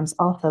dementia programs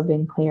also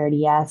been cleared?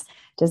 Yes.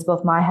 Does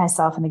both my high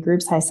self and the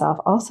group's high self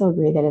also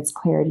agree that it's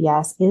cleared?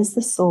 Yes. Is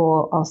the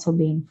soul also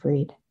being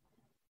freed?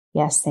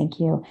 Yes, thank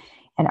you.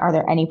 And are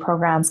there any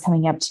programs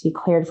coming up to be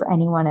cleared for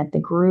anyone at the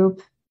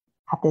group?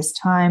 At this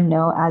time,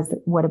 no.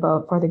 What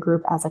about for the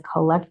group as a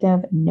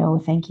collective? No,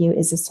 thank you.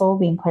 Is the soul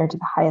being cleared to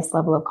the highest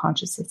level of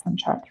consciousness on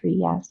chart 3?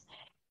 Yes.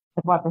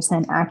 With what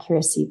percent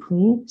accuracy,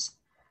 please?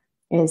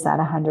 Is that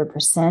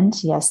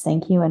 100%? Yes,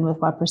 thank you. And with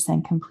what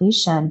percent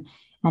completion?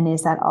 And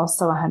is that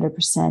also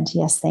 100%?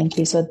 Yes, thank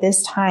you. So at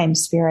this time,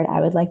 Spirit, I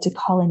would like to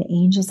call in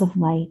angels of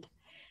light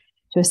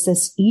to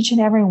assist each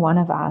and every one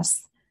of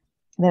us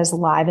that is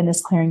alive in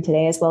this clearing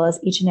today, as well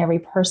as each and every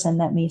person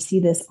that may see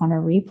this on a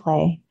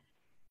replay.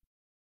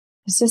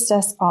 Assist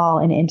us all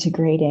in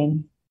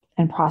integrating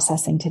and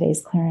processing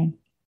today's clearing.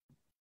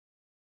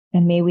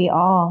 And may we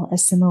all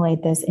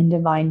assimilate this in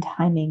divine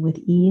timing with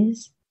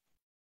ease,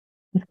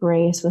 with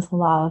grace, with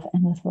love,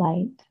 and with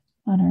light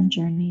on our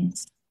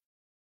journeys.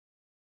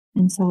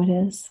 And so it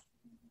is.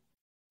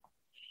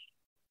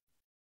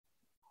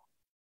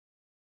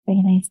 Take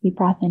a nice deep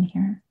breath in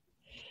here.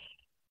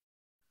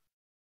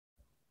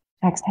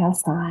 Exhale,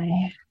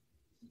 sigh.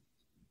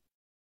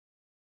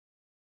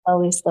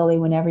 Slowly, slowly,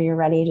 whenever you're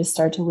ready, just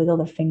start to wiggle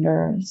the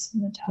fingers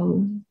and the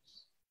toes.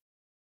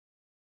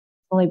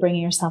 Fully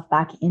bringing yourself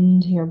back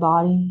into your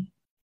body.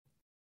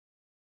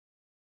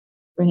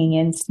 Bringing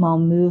in small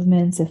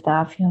movements if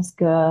that feels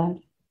good.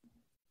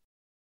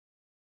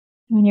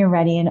 When you're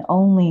ready, and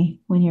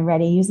only when you're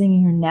ready,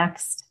 using your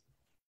next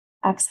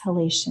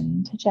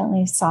exhalation to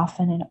gently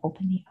soften and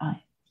open the eyes.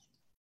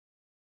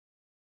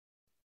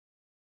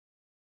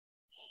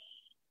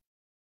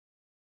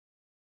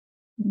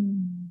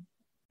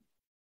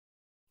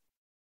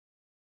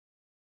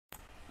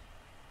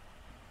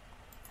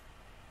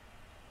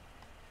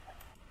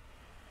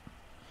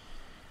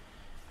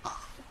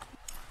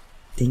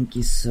 Thank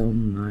you so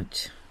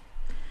much.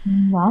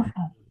 You're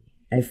welcome.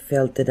 I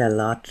felt it a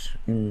lot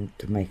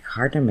into my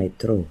heart and my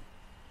throat.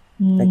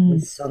 Like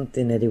with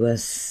something that it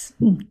was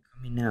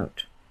coming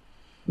out.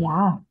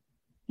 Yeah.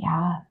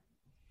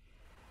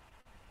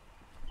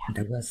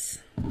 That was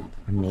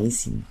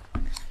amazing.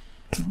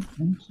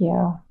 Thank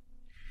you.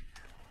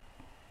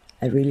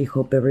 I really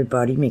hope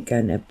everybody make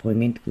an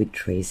appointment with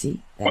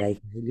Tracy. That I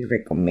really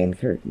recommend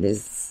her.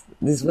 This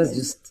was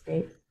just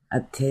a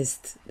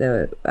taste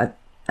from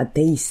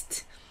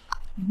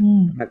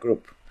a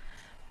group.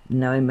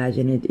 Now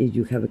imagine it if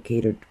you have a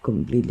catered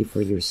completely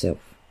for yourself.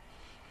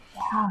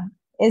 Yeah.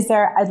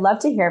 I'd love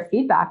to hear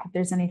feedback if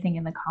there's anything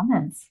in the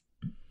comments.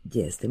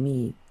 Yes, let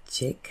me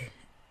check.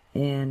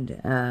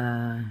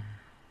 And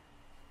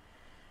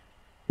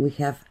we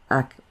have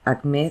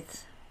Ahmed.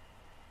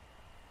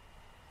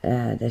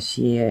 That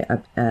she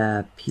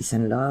peace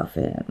and love.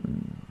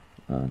 And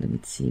let me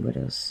see what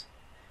else.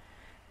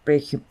 Pray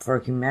for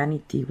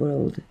humanity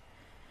world.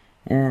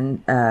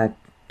 And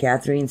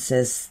Catherine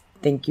says,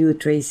 thank you,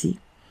 Tracy.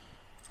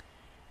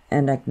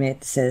 And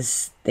Ahmed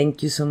says,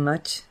 thank you so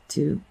much,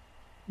 too.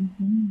 Yeah,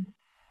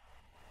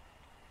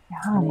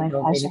 my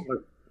pleasure.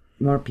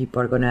 More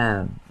people are going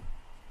to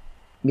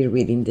be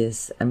reading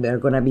this, and we're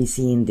going to be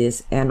seeing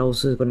this, and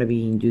also it's going to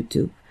be in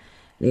YouTube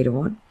later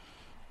on.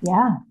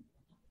 Yeah.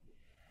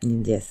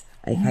 And yes,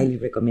 I highly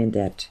recommend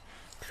that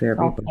for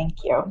everybody.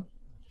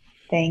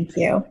 Thank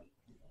you.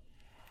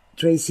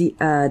 Tracy,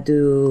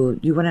 do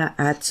you want to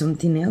add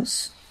something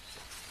else?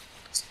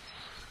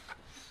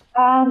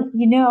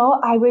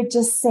 I would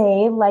just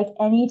say, like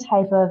any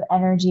type of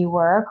energy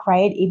work,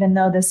 right? Even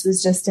though this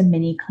was just a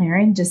mini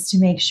clearing, just to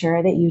make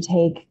sure that you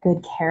take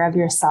good care of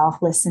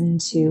yourself, listen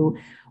to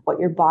what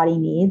your body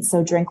needs.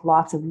 So drink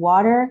lots of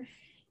water.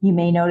 You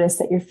may notice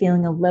that you're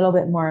feeling a little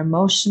bit more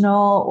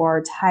emotional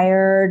or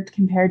tired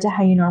compared to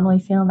how you normally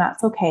feel. And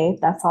that's okay.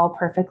 That's all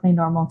perfectly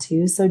normal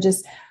too. So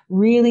just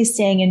really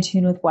staying in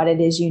tune with what it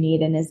is you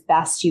need, and as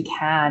best you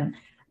can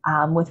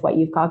with what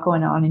you've got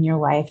going on in your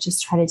life,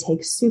 just try to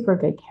take super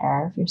good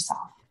care of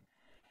yourself.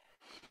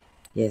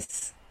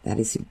 Yes, that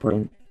is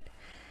important.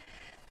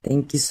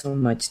 Thank you so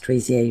much,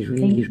 Tracy. I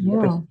really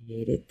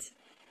appreciate it.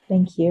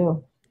 Thank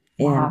you.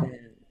 And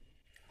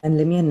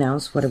let me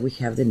announce what we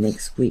have the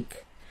next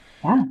week.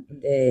 Yeah.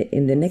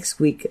 In the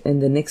next week, in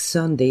the next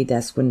Sunday,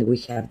 that's when we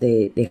have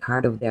the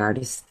Heart of the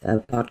Artist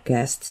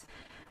podcast.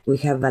 We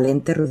have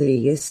Valente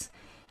Rodriguez.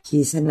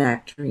 He's an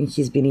actor, and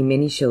he's been in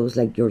many shows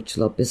like George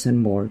Lopez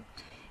and more.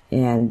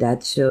 And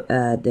that show,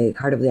 the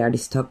Heart of the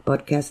Artist Talk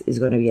podcast, is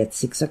going to be at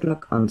 6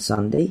 o'clock on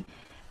Sunday,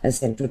 at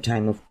Central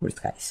Time, of course,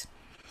 guys.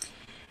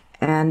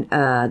 And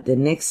the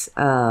next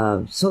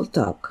Soul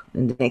Talk,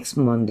 and the next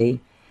Monday,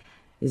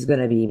 is going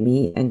to be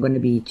me. I'm going to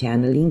be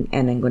channeling,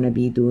 and I'm going to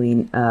be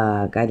doing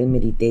guided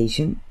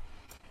meditation.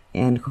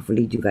 And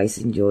hopefully you guys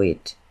enjoy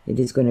it. It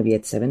is going to be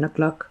at 7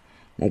 o'clock,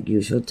 like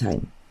usual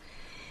time.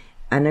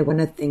 And I want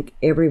to thank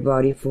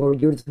everybody for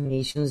your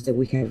donations that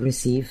we have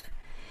received.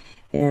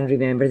 And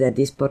remember that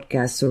this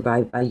podcast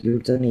survived by your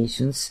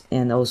donations,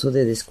 and also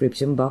the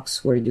description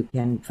box where you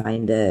can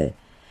find the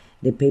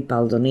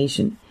PayPal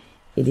donation.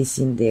 It is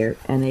in there,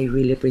 and I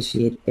really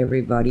appreciate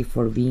everybody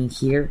for being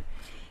here.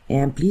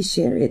 And please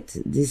share it.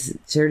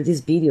 Share this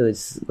video.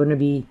 It's gonna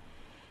be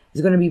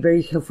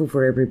very helpful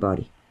for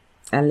everybody.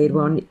 And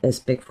later on,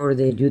 expect for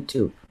the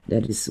YouTube.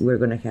 We're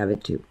gonna have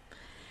it too.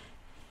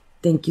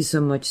 Thank you so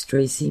much,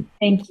 Tracy.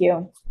 Thank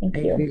you. I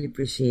really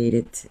appreciate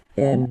it.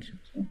 And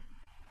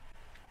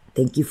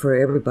thank you for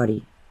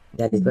everybody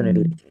that is going to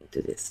be listening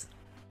to this.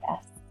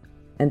 Yes.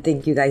 And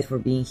thank you guys for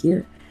being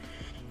here.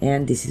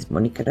 And this is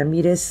Monica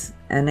Ramirez,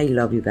 and I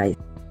love you guys.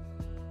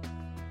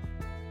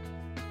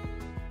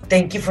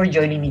 Thank you for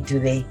joining me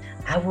today.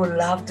 I would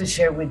love to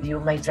share with you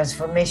my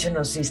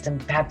transformational system,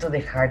 Path to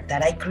the Heart,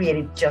 that I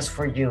created just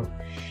for you.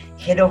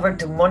 Head over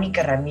to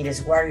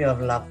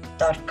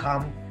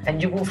MonicaRamirezWarriorOfLove.com and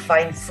you will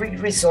find free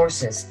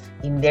resources.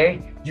 In there,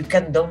 you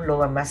can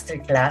download a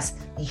masterclass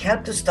in how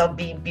to stop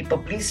being people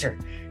pleaser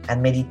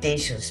and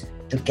meditations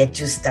to get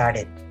you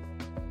started.